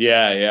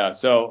 Yeah.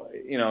 So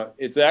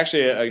it's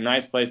actually a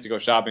nice place to go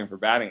shopping for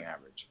batting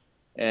average.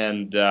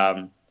 And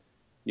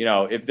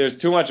if there's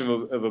too much of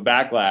a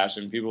backlash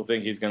and people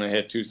think he's going to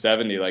hit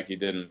 270 like he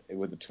did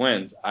with the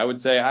Twins, I would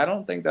say I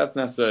don't think that's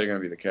necessarily going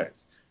to be the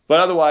case.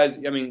 But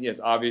otherwise, I mean, yes,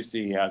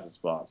 obviously he has his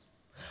flaws.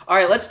 All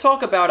right, let's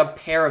talk about a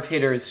pair of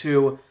hitters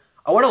who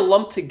I want to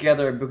lump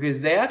together because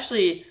they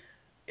actually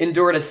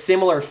endured a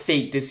similar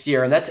fate this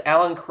year, and that's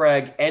Alan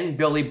Craig and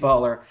Billy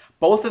Butler.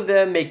 Both of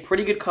them make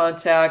pretty good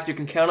contact. You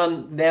can count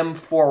on them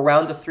for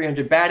around the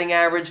 300 batting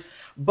average,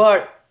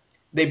 but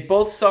they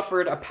both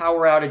suffered a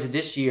power outage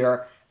this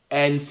year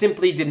and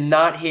simply did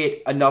not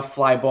hit enough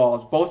fly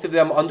balls. Both of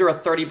them under a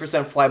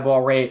 30% fly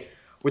ball rate,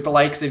 with the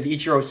likes of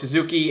Ichiro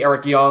Suzuki,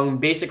 Eric Young,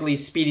 basically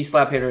speedy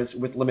slap hitters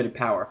with limited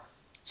power.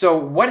 So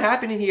what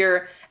happened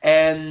here,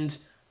 and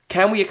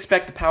can we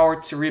expect the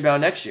power to rebound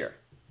next year?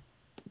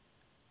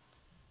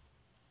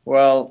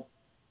 Well,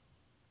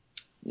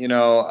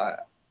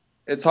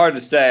 it's hard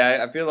to say.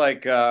 I feel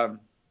like,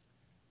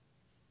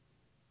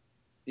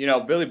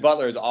 Billy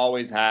Butler has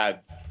always had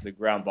the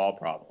ground ball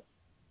problem.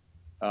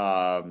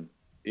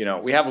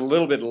 We have a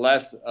little bit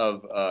less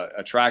of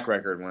a track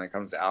record when it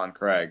comes to Alan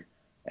Craig,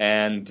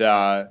 and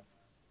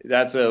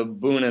that's a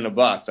boon and a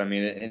bust. I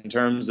mean, in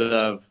terms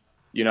of,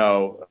 it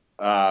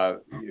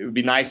would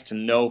be nice to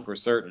know for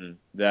certain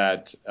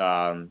that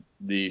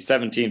the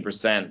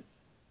 17%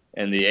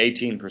 and the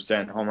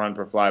 18% home run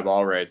per fly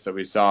ball rates that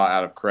we saw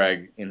out of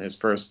Craig in his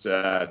first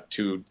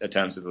two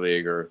attempts at the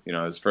league, or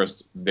his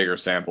first bigger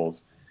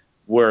samples,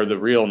 were the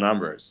real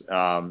numbers,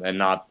 and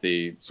not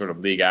the sort of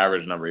league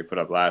average number he put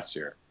up last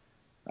year.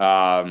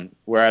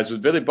 Whereas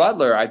with Billy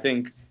Butler, I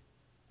think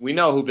we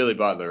know who Billy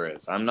Butler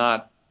is. I'm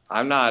not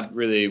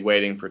really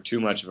waiting for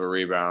too much of a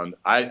rebound.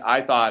 I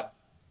thought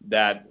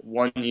that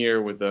one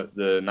year with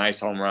the nice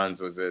home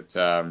runs was at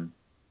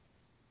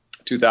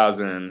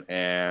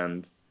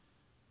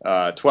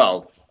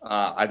 2012.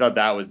 I thought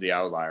that was the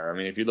outlier. I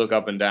mean, if you look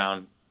up and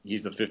down,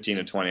 he's a 15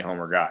 to 20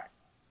 homer guy.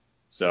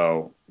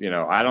 So,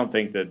 I don't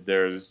think that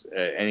there's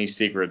any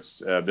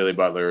secrets Billy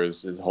Butler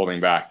is holding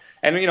back.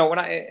 And when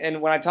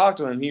I talked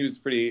to him, he was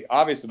pretty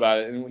obvious about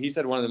it. And he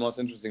said one of the most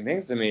interesting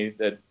things to me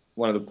that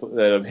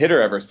that a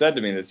hitter ever said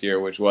to me this year,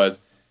 which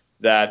was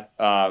that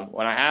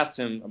when I asked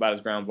him about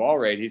his ground ball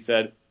rate, he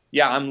said,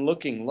 "Yeah, I'm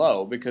looking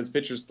low because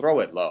pitchers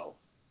throw it low,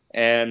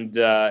 and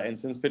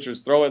since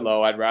pitchers throw it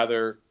low, I'd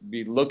rather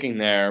be looking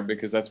there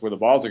because that's where the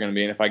balls are going to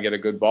be. And if I get a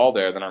good ball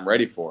there, then I'm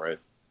ready for it."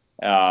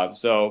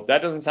 So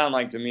that doesn't sound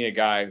like to me a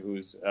guy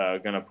who's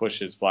going to push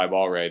his fly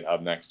ball rate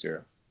up next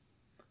year.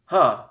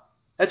 Huh.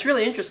 That's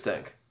really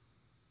interesting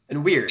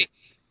and weird.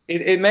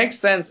 It makes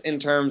sense in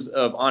terms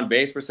of on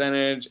base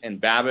percentage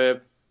and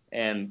BABIP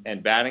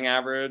and batting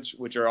average,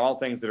 which are all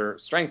things that are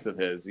strengths of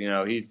his.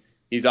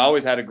 He's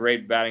always had a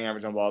great batting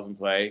average on balls in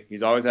play.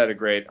 He's always had a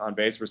great on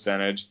base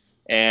percentage,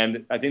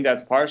 and I think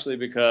that's partially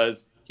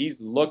because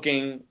he's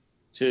looking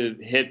to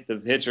hit the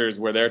pitchers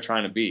where they're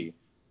trying to be.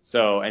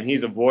 So, and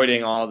he's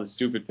avoiding all the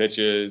stupid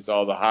pitches,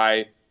 all the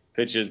high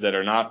pitches that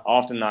are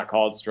often not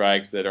called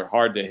strikes, that are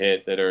hard to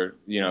hit, that are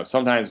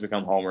sometimes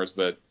become homers,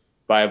 but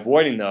by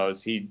avoiding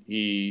those,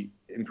 he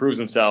improves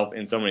himself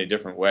in so many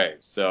different ways.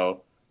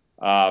 So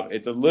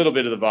it's a little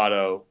bit of the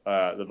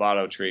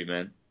Votto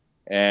treatment,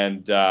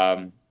 and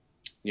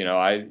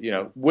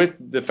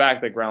with the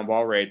fact that ground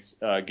ball rates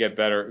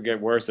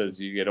get worse as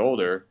you get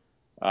older,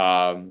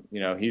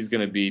 he's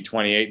going to be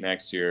 28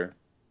 next year.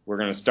 We're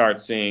going to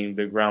start seeing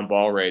the ground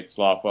ball rate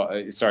start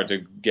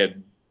to get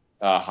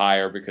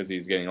higher because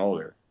he's getting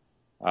older.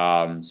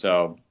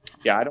 So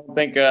yeah, I don't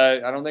think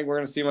we're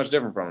going to see much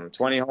different from him.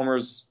 20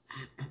 homers,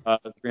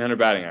 300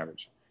 batting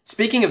average.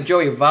 Speaking of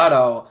Joey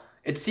Votto,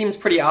 it seems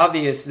pretty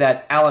obvious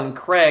that Alan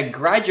Craig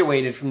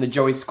graduated from the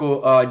Joey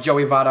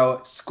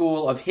Votto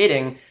School of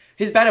Hitting.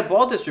 His batted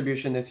ball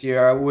distribution this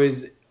year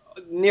was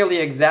nearly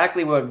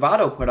exactly what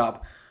Votto put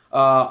up.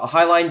 A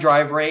high line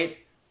drive rate,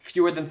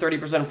 fewer than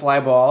 30% fly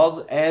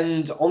balls,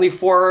 and only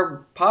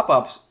 4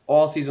 pop-ups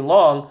all season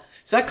long.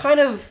 So that kind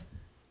of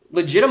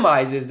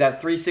legitimizes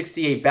that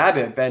 368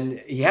 BABIP, and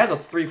he has a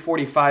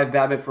 345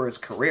 BABIP for his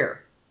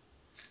career.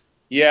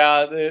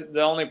 Yeah,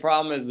 the only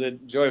problem is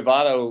that Joey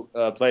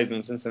Votto plays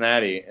in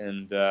Cincinnati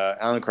and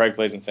Alan Craig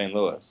plays in St.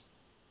 Louis.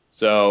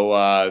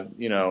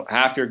 So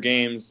half your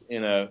games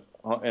in a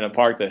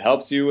park that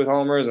helps you with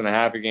homers, and a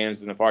half your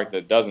games in a park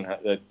that doesn't,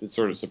 that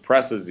sort of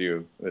suppresses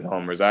you with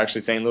homers.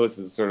 Actually, St. Louis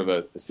is sort of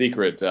a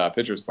secret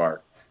pitcher's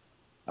park.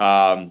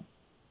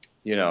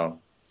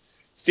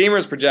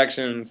 Steamer's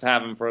projections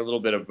have him for a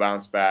little bit of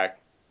bounce back.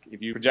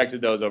 If you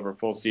projected those over a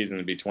full season,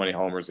 it'd be 20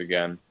 homers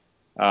again.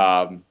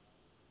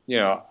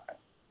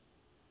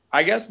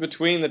 I guess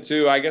between the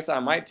two, I guess I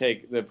might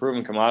take the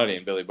proven commodity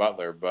in Billy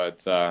Butler,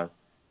 but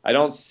I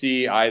don't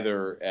see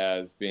either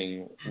as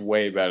being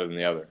way better than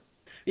the other.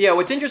 Yeah,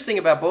 what's interesting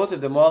about both of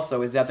them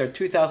also is that their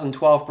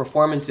 2012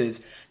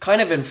 performances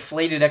kind of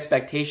inflated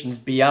expectations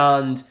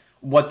beyond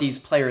what these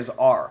players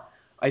are.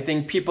 I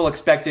think people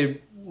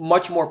expected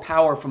much more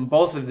power from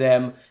both of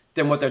them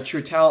than what their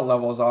true talent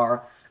levels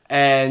are.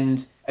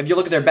 And if you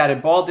look at their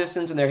batted ball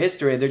distance and their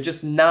history, they're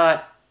just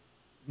not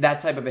that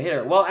type of a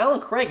hitter. Well, Alan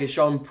Craig has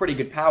shown pretty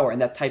good power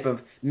and that type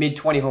of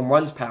mid-20 home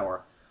runs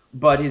power,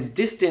 but his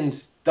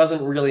distance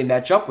doesn't really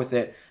match up with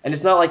it. And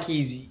it's not like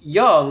he's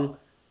young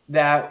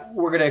that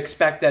we're going to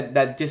expect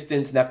that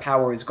distance and that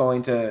power is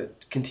going to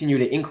continue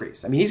to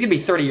increase. I mean, he's going to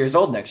be 30 years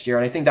old next year,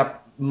 and I think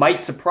that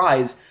might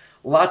surprise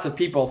lots of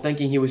people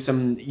thinking he was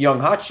some young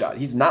hotshot.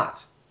 He's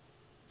not.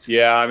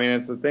 Yeah, I mean,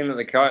 it's the thing that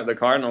the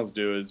Cardinals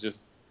do is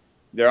just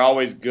they're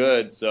always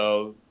good,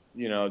 so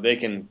they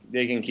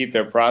can keep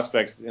their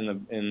prospects in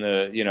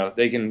the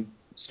they can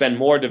spend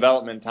more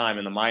development time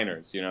in the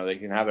minors. They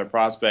can have their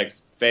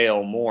prospects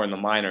fail more in the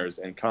minors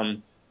and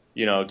come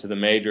to the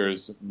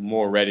majors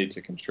more ready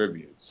to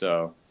contribute.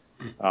 So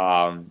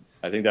I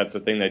think that's the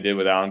thing they did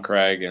with Alan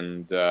Craig.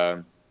 And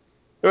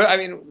I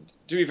mean,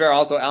 to be fair,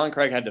 also Alan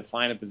Craig had to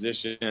find a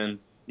position.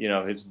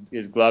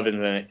 His glove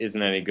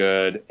isn't any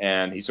good,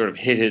 and he sort of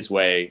hit his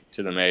way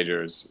to the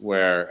majors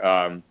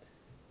where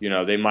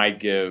they might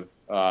give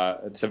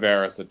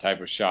Taveras a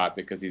type of shot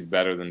because he's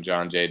better than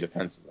John Jay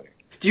defensively.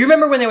 Do you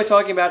remember when they were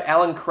talking about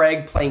Alan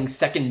Craig playing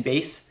second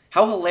base?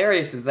 How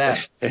hilarious is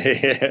that?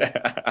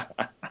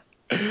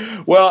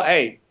 Well,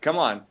 hey, come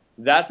on.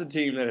 That's a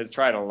team that has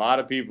tried a lot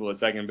of people at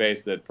second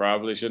base that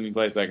probably shouldn't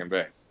play second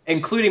base.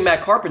 Including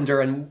Matt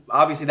Carpenter, and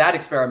obviously that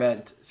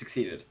experiment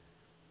succeeded.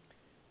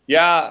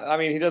 Yeah, I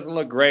mean, he doesn't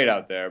look great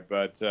out there,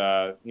 but,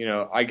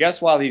 I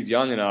guess while he's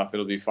young enough,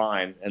 it'll be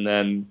fine. And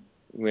then,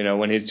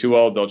 when he's too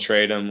old, they'll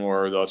trade him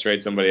or they'll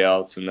trade somebody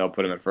else and they'll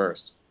put him at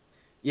first.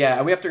 Yeah,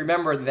 and we have to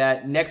remember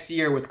that next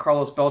year with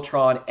Carlos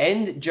Beltran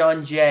and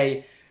John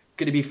Jay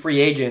going to be free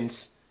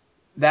agents,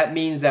 that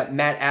means that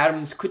Matt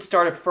Adams could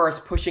start at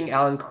first, pushing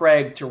Alan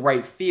Craig to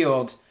right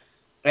field.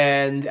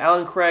 and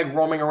Alan Craig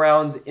roaming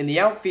around in the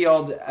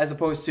outfield as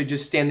opposed to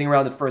just standing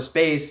around at first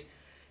base,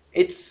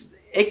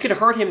 it could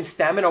hurt him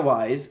stamina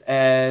wise,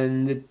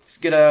 and it's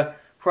gonna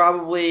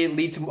probably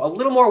lead to a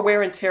little more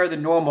wear and tear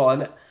than normal.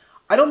 And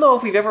I don't know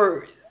if we've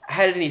ever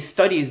had any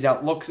studies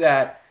that looks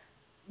at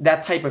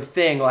that type of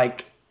thing,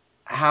 like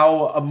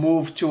how a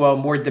move to a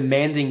more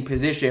demanding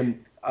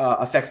position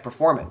affects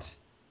performance.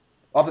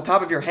 Off the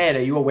top of your head,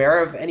 are you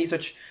aware of any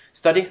such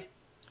study?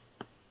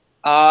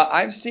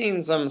 I've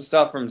seen some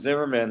stuff from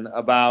Zimmerman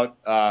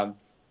about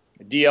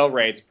DL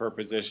rates per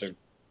position,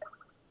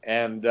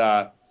 and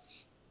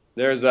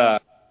there's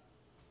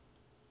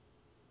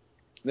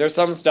there's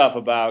some stuff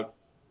about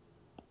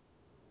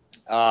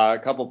a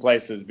couple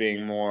places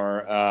being more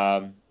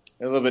a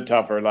little bit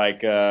tougher,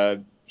 like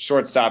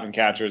shortstop and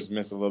catchers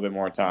miss a little bit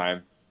more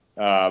time,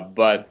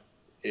 but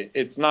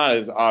it's not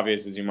as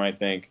obvious as you might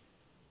think,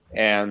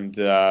 and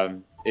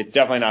it's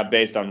definitely not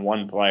based on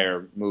one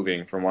player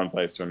moving from one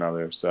place to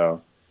another.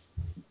 So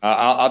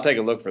I'll take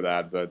a look for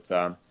that. But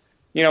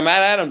Matt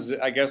Adams,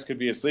 I guess, could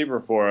be a sleeper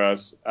for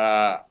us.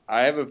 I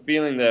have a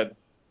feeling that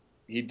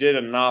he did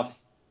enough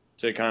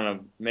to kind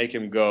of make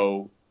him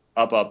go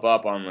up, up,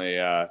 up on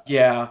the.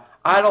 Yeah,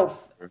 I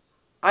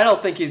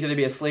don't think he's going to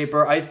be a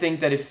sleeper. I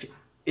think that if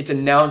it's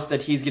announced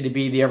that he's going to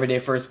be the everyday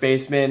first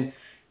baseman,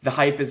 the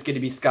hype is going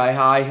to be sky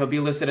high. He'll be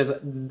listed as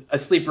a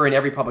sleeper in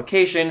every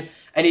publication,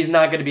 and he's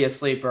not going to be a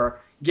sleeper.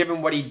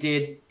 Given what he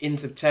did in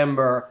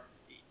September,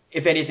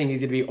 if anything, he's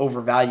going to be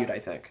overvalued, I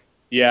think.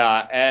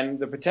 Yeah, and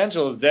the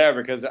potential is there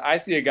because I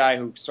see a guy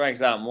who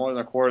strikes out more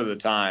than a quarter of the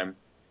time,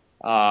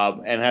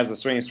 and has a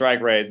swing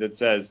strike rate that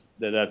says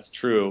that that's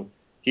true.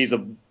 He's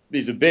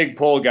a big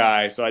pull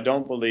guy, so I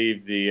don't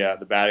believe the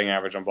batting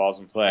average on balls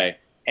in play.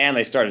 And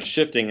they started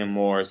shifting him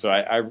more, so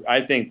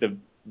I think the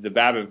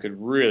BABIP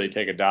could really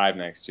take a dive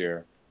next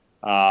year.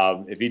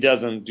 If he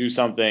doesn't do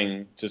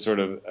something to sort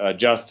of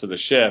adjust to the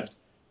shift,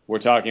 we're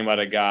talking about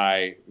a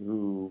guy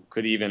who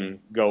could even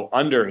go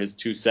under his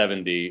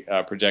 270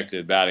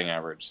 projected batting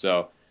average.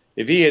 So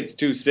if he hits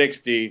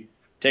 260,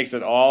 takes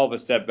it all of a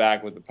step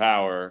back with the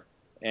power,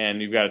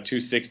 and you've got a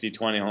 260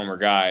 20 homer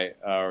guy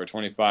or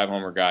 25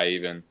 homer guy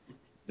even,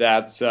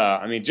 that's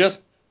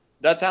just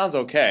that sounds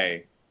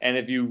okay. And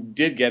if you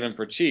did get him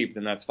for cheap,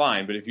 then that's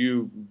fine. But if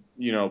you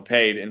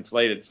paid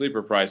inflated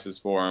sleeper prices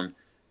for him,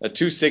 a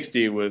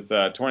 260 with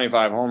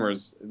 25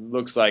 homers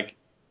looks like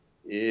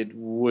it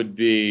would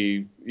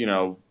be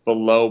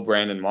below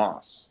Brandon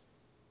Moss.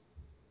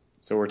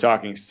 So we're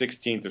talking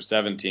 16th or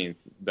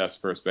 17th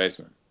best first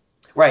baseman.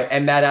 Right,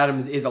 and Matt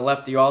Adams is a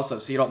lefty also,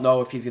 so you don't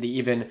know if he's going to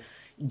even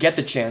get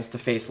the chance to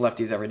face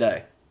lefties every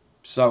day.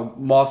 So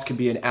Moss could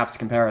be an apt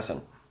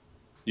comparison.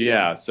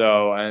 Yeah.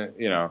 And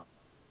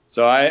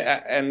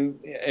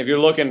if you're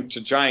looking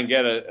to try and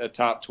get a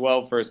top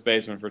 12 first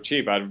baseman for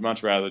cheap, I'd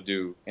much rather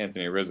do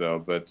Anthony Rizzo.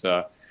 But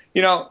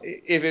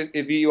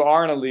if you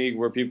are in a league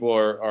where people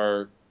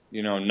are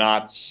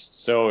not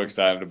so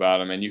excited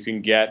about him, and you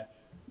can get,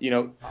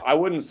 I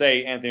wouldn't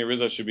say Anthony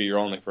Rizzo should be your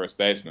only first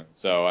baseman.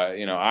 So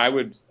I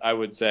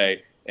would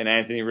say an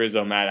Anthony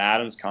Rizzo Matt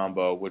Adams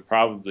combo would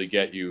probably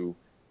get you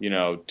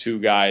two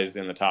guys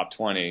in the top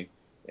 20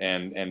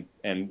 and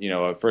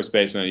a first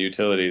baseman, a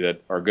utility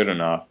that are good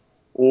enough,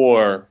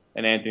 or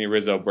an Anthony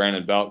Rizzo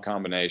Brandon Belt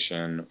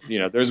combination.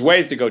 There's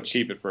ways to go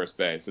cheap at first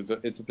base.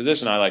 It's a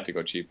position I like to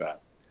go cheap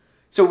at.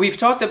 So we've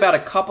talked about a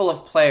couple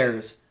of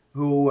players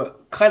who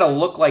kind of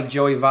look like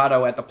Joey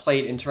Votto at the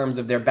plate in terms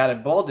of their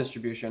batted ball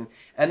distribution,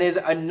 and there's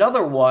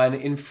another one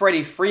in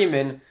Freddie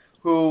Freeman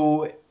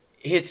who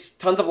hits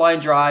tons of line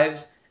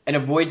drives and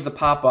avoids the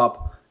pop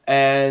up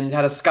and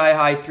had a sky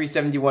high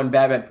 371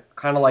 BABIP,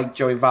 kind of like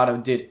Joey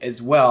Votto did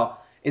as well.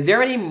 Is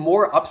there any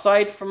more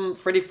upside from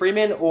Freddie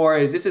Freeman, or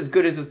is this as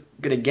good as it's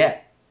going to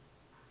get?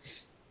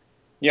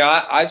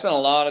 Yeah, I spent a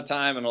lot of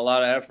time and a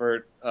lot of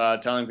effort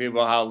telling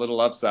people how little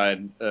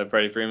upside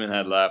Freddie Freeman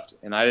had left,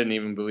 and I didn't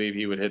even believe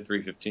he would hit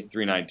 315,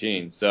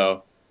 319.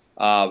 So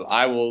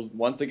I will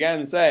once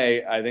again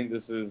say I think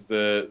this is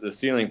the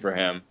ceiling for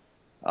him.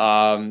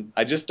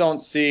 I just don't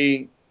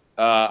see.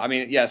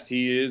 Yes,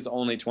 he is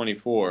only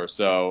 24,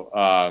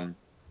 so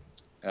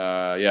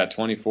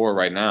 24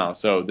 right now.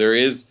 So there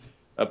is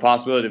a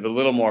possibility of a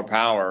little more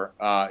power.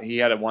 He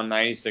had a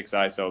 196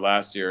 ISO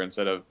last year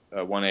instead of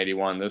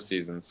 181 this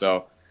season.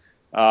 So,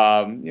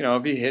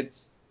 if he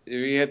hits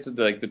at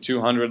like the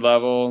 200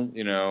 level,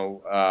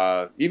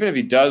 even if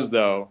he does,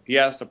 though, he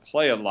has to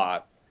play a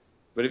lot.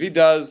 But if he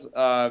does,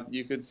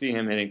 you could see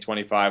him hitting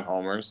 25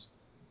 homers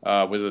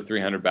with a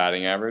 300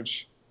 batting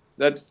average.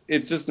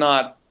 It's just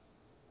not.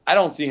 I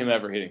don't see him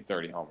ever hitting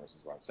 30 homers,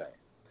 is what I'm saying.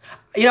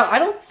 I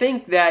don't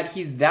think that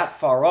he's that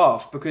far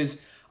off because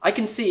I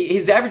can see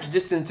his average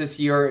distance this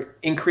year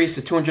increased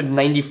to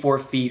 294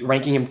 feet,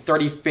 ranking him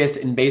 35th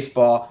in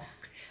baseball.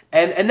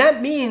 And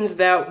that means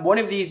that one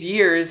of these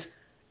years,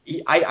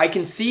 I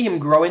can see him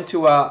grow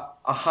into a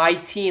high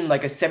teen,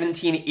 like a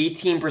 17,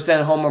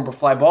 18% home run per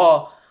fly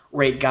ball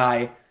rate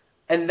guy.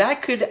 And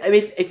that could,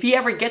 if he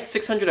ever gets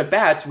 600 at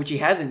bats, which he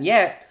hasn't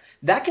yet,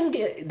 that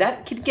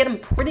could get him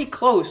pretty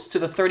close to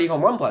the 30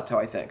 home run plateau,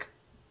 I think.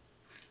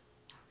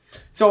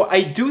 So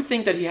I do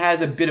think that he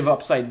has a bit of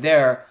upside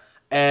there,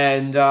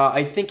 and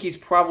I think he's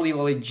probably a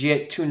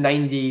legit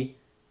 290,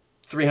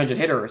 300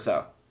 hitter or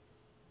so.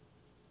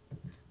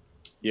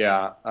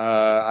 Yeah,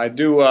 I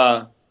do.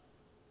 I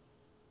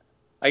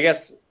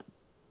guess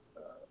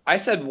I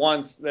said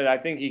once that I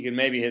think he could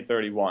maybe hit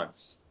 30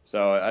 once.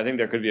 So I think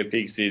there could be a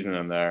peak season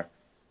in there.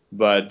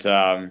 But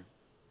I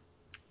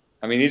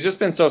mean, he's just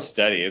been so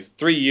steady. It's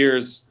 3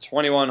 years,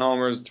 21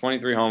 homers,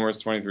 23 homers,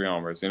 23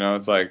 homers.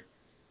 It's like,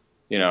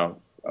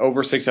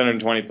 over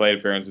 620 plate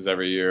appearances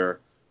every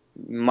year,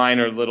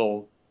 minor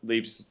little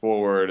leaps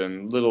forward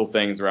and little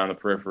things around the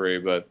periphery,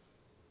 but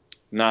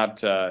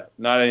not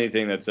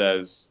anything that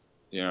says,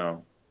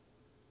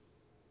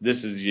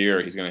 this is the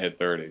year he's going to hit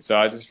 30.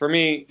 So for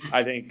me,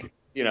 I think,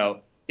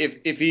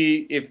 if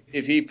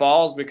he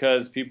falls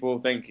because people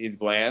think he's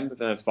bland,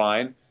 then it's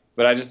fine.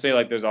 But I just feel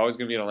like there's always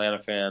going to be an Atlanta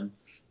fan, and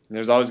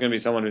there's always going to be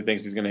someone who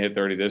thinks he's going to hit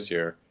 30 this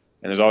year,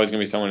 and there's always going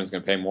to be someone who's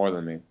going to pay more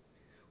than me.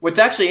 What's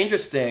actually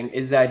interesting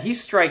is that he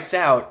strikes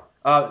out,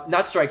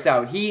 not strikes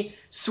out, he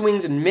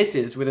swings and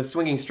misses with a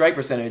swinging strike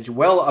percentage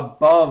well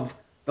above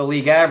the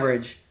league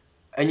average,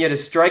 and yet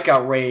his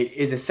strikeout rate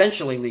is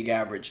essentially league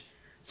average.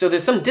 So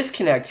there's some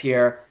disconnect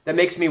here that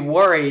makes me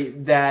worry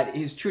that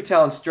his true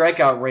talent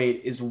strikeout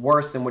rate is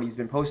worse than what he's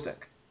been posting.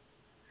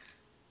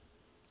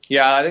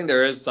 Yeah, I think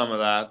there is some of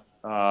that.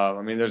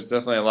 I mean, there's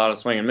definitely a lot of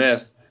swing and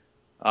miss.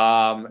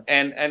 And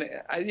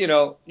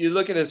you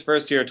look at his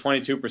first year,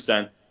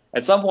 22%.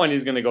 At some point,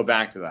 he's going to go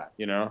back to that.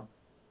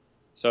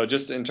 So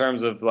just in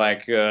terms of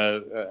like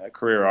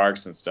career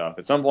arcs and stuff,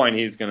 at some point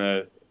his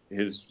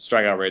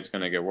strikeout rate's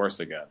gonna get worse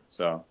again.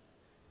 So,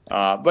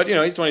 but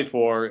he's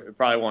 24. It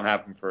probably won't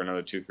happen for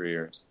another 2-3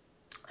 years.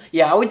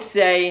 Yeah, I would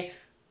say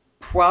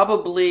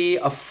probably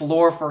a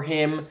floor for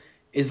him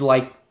is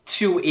like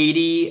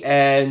 280,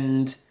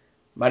 and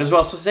might as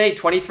well say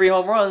 23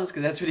 home runs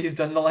because that's what he's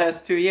done the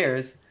last 2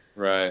 years.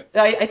 Right.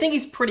 I think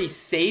he's pretty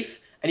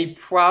safe, and he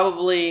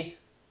probably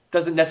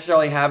doesn't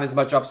necessarily have as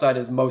much upside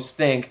as most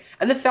think.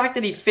 And the fact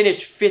that he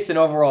finished fifth in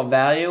overall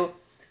value,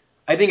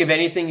 I think if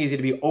anything, he's going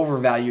to be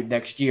overvalued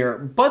next year.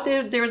 But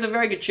there's a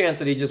very good chance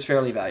that he's just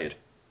fairly valued.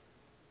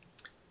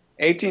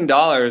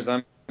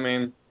 $18. I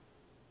mean,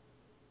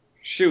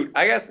 shoot.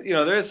 I guess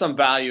there is some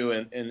value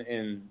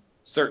in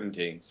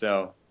certainty.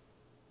 So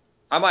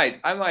I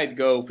might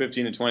go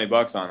 15 to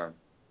 $20 on him,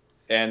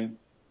 and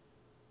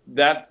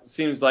that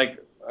seems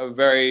like a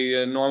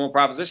very normal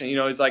proposition.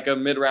 He's like a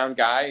mid-round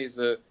guy.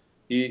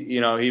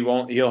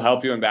 He'll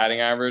help you in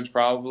batting average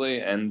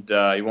probably, and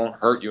he won't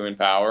hurt you in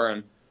power,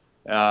 and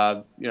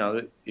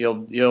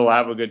he'll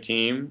have a good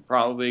team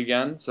probably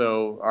again.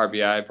 So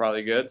RBI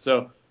probably good.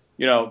 So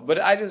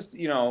but I just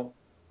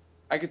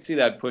I could see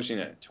that pushing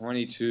it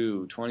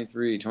 22,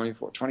 23,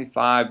 24,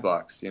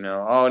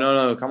 $25. Oh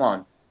no, come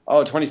on.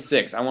 Oh,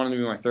 26. I want him to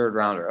be my third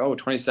rounder. Oh,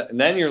 27. And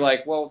then you're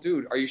like, well,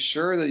 dude, are you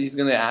sure that he's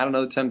going to add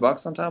another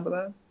 $10 on top of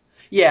that?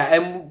 Yeah,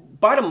 and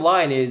bottom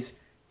line is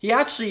he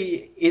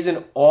actually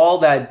isn't all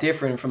that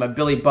different from a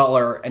Billy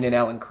Butler and an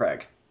Allen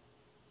Craig.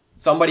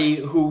 Somebody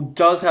who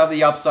does have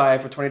the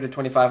upside for 20 to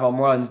 25 home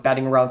runs,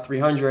 batting around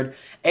 300,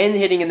 and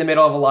hitting in the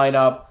middle of a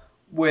lineup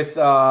with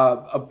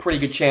a pretty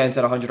good chance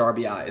at 100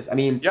 RBIs. I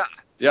mean,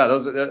 yeah,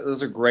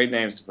 those are great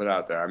names to put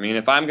out there. I mean,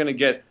 if I'm going to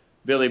get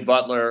Billy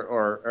Butler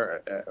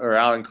or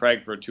Allen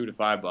Craig for $2 to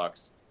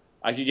 $5,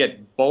 I could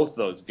get both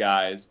those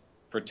guys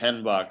for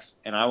 $10,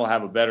 and I will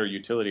have a better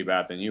utility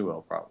bat than you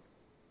will probably.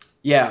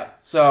 yeah.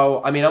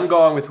 So I mean, I'm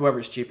going with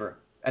whoever's cheaper,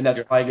 and that's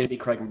probably going to be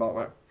Craig and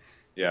Butler.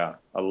 Yeah,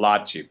 a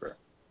lot cheaper.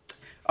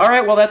 All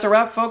right, well, that's a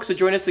wrap, folks. So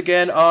join us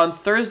again on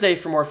Thursday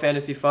for more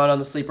fantasy fun on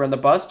the Sleeper and the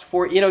Bust.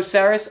 For Eno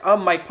Saris,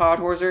 I'm Mike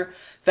Podhorzer.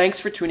 Thanks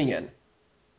for tuning in.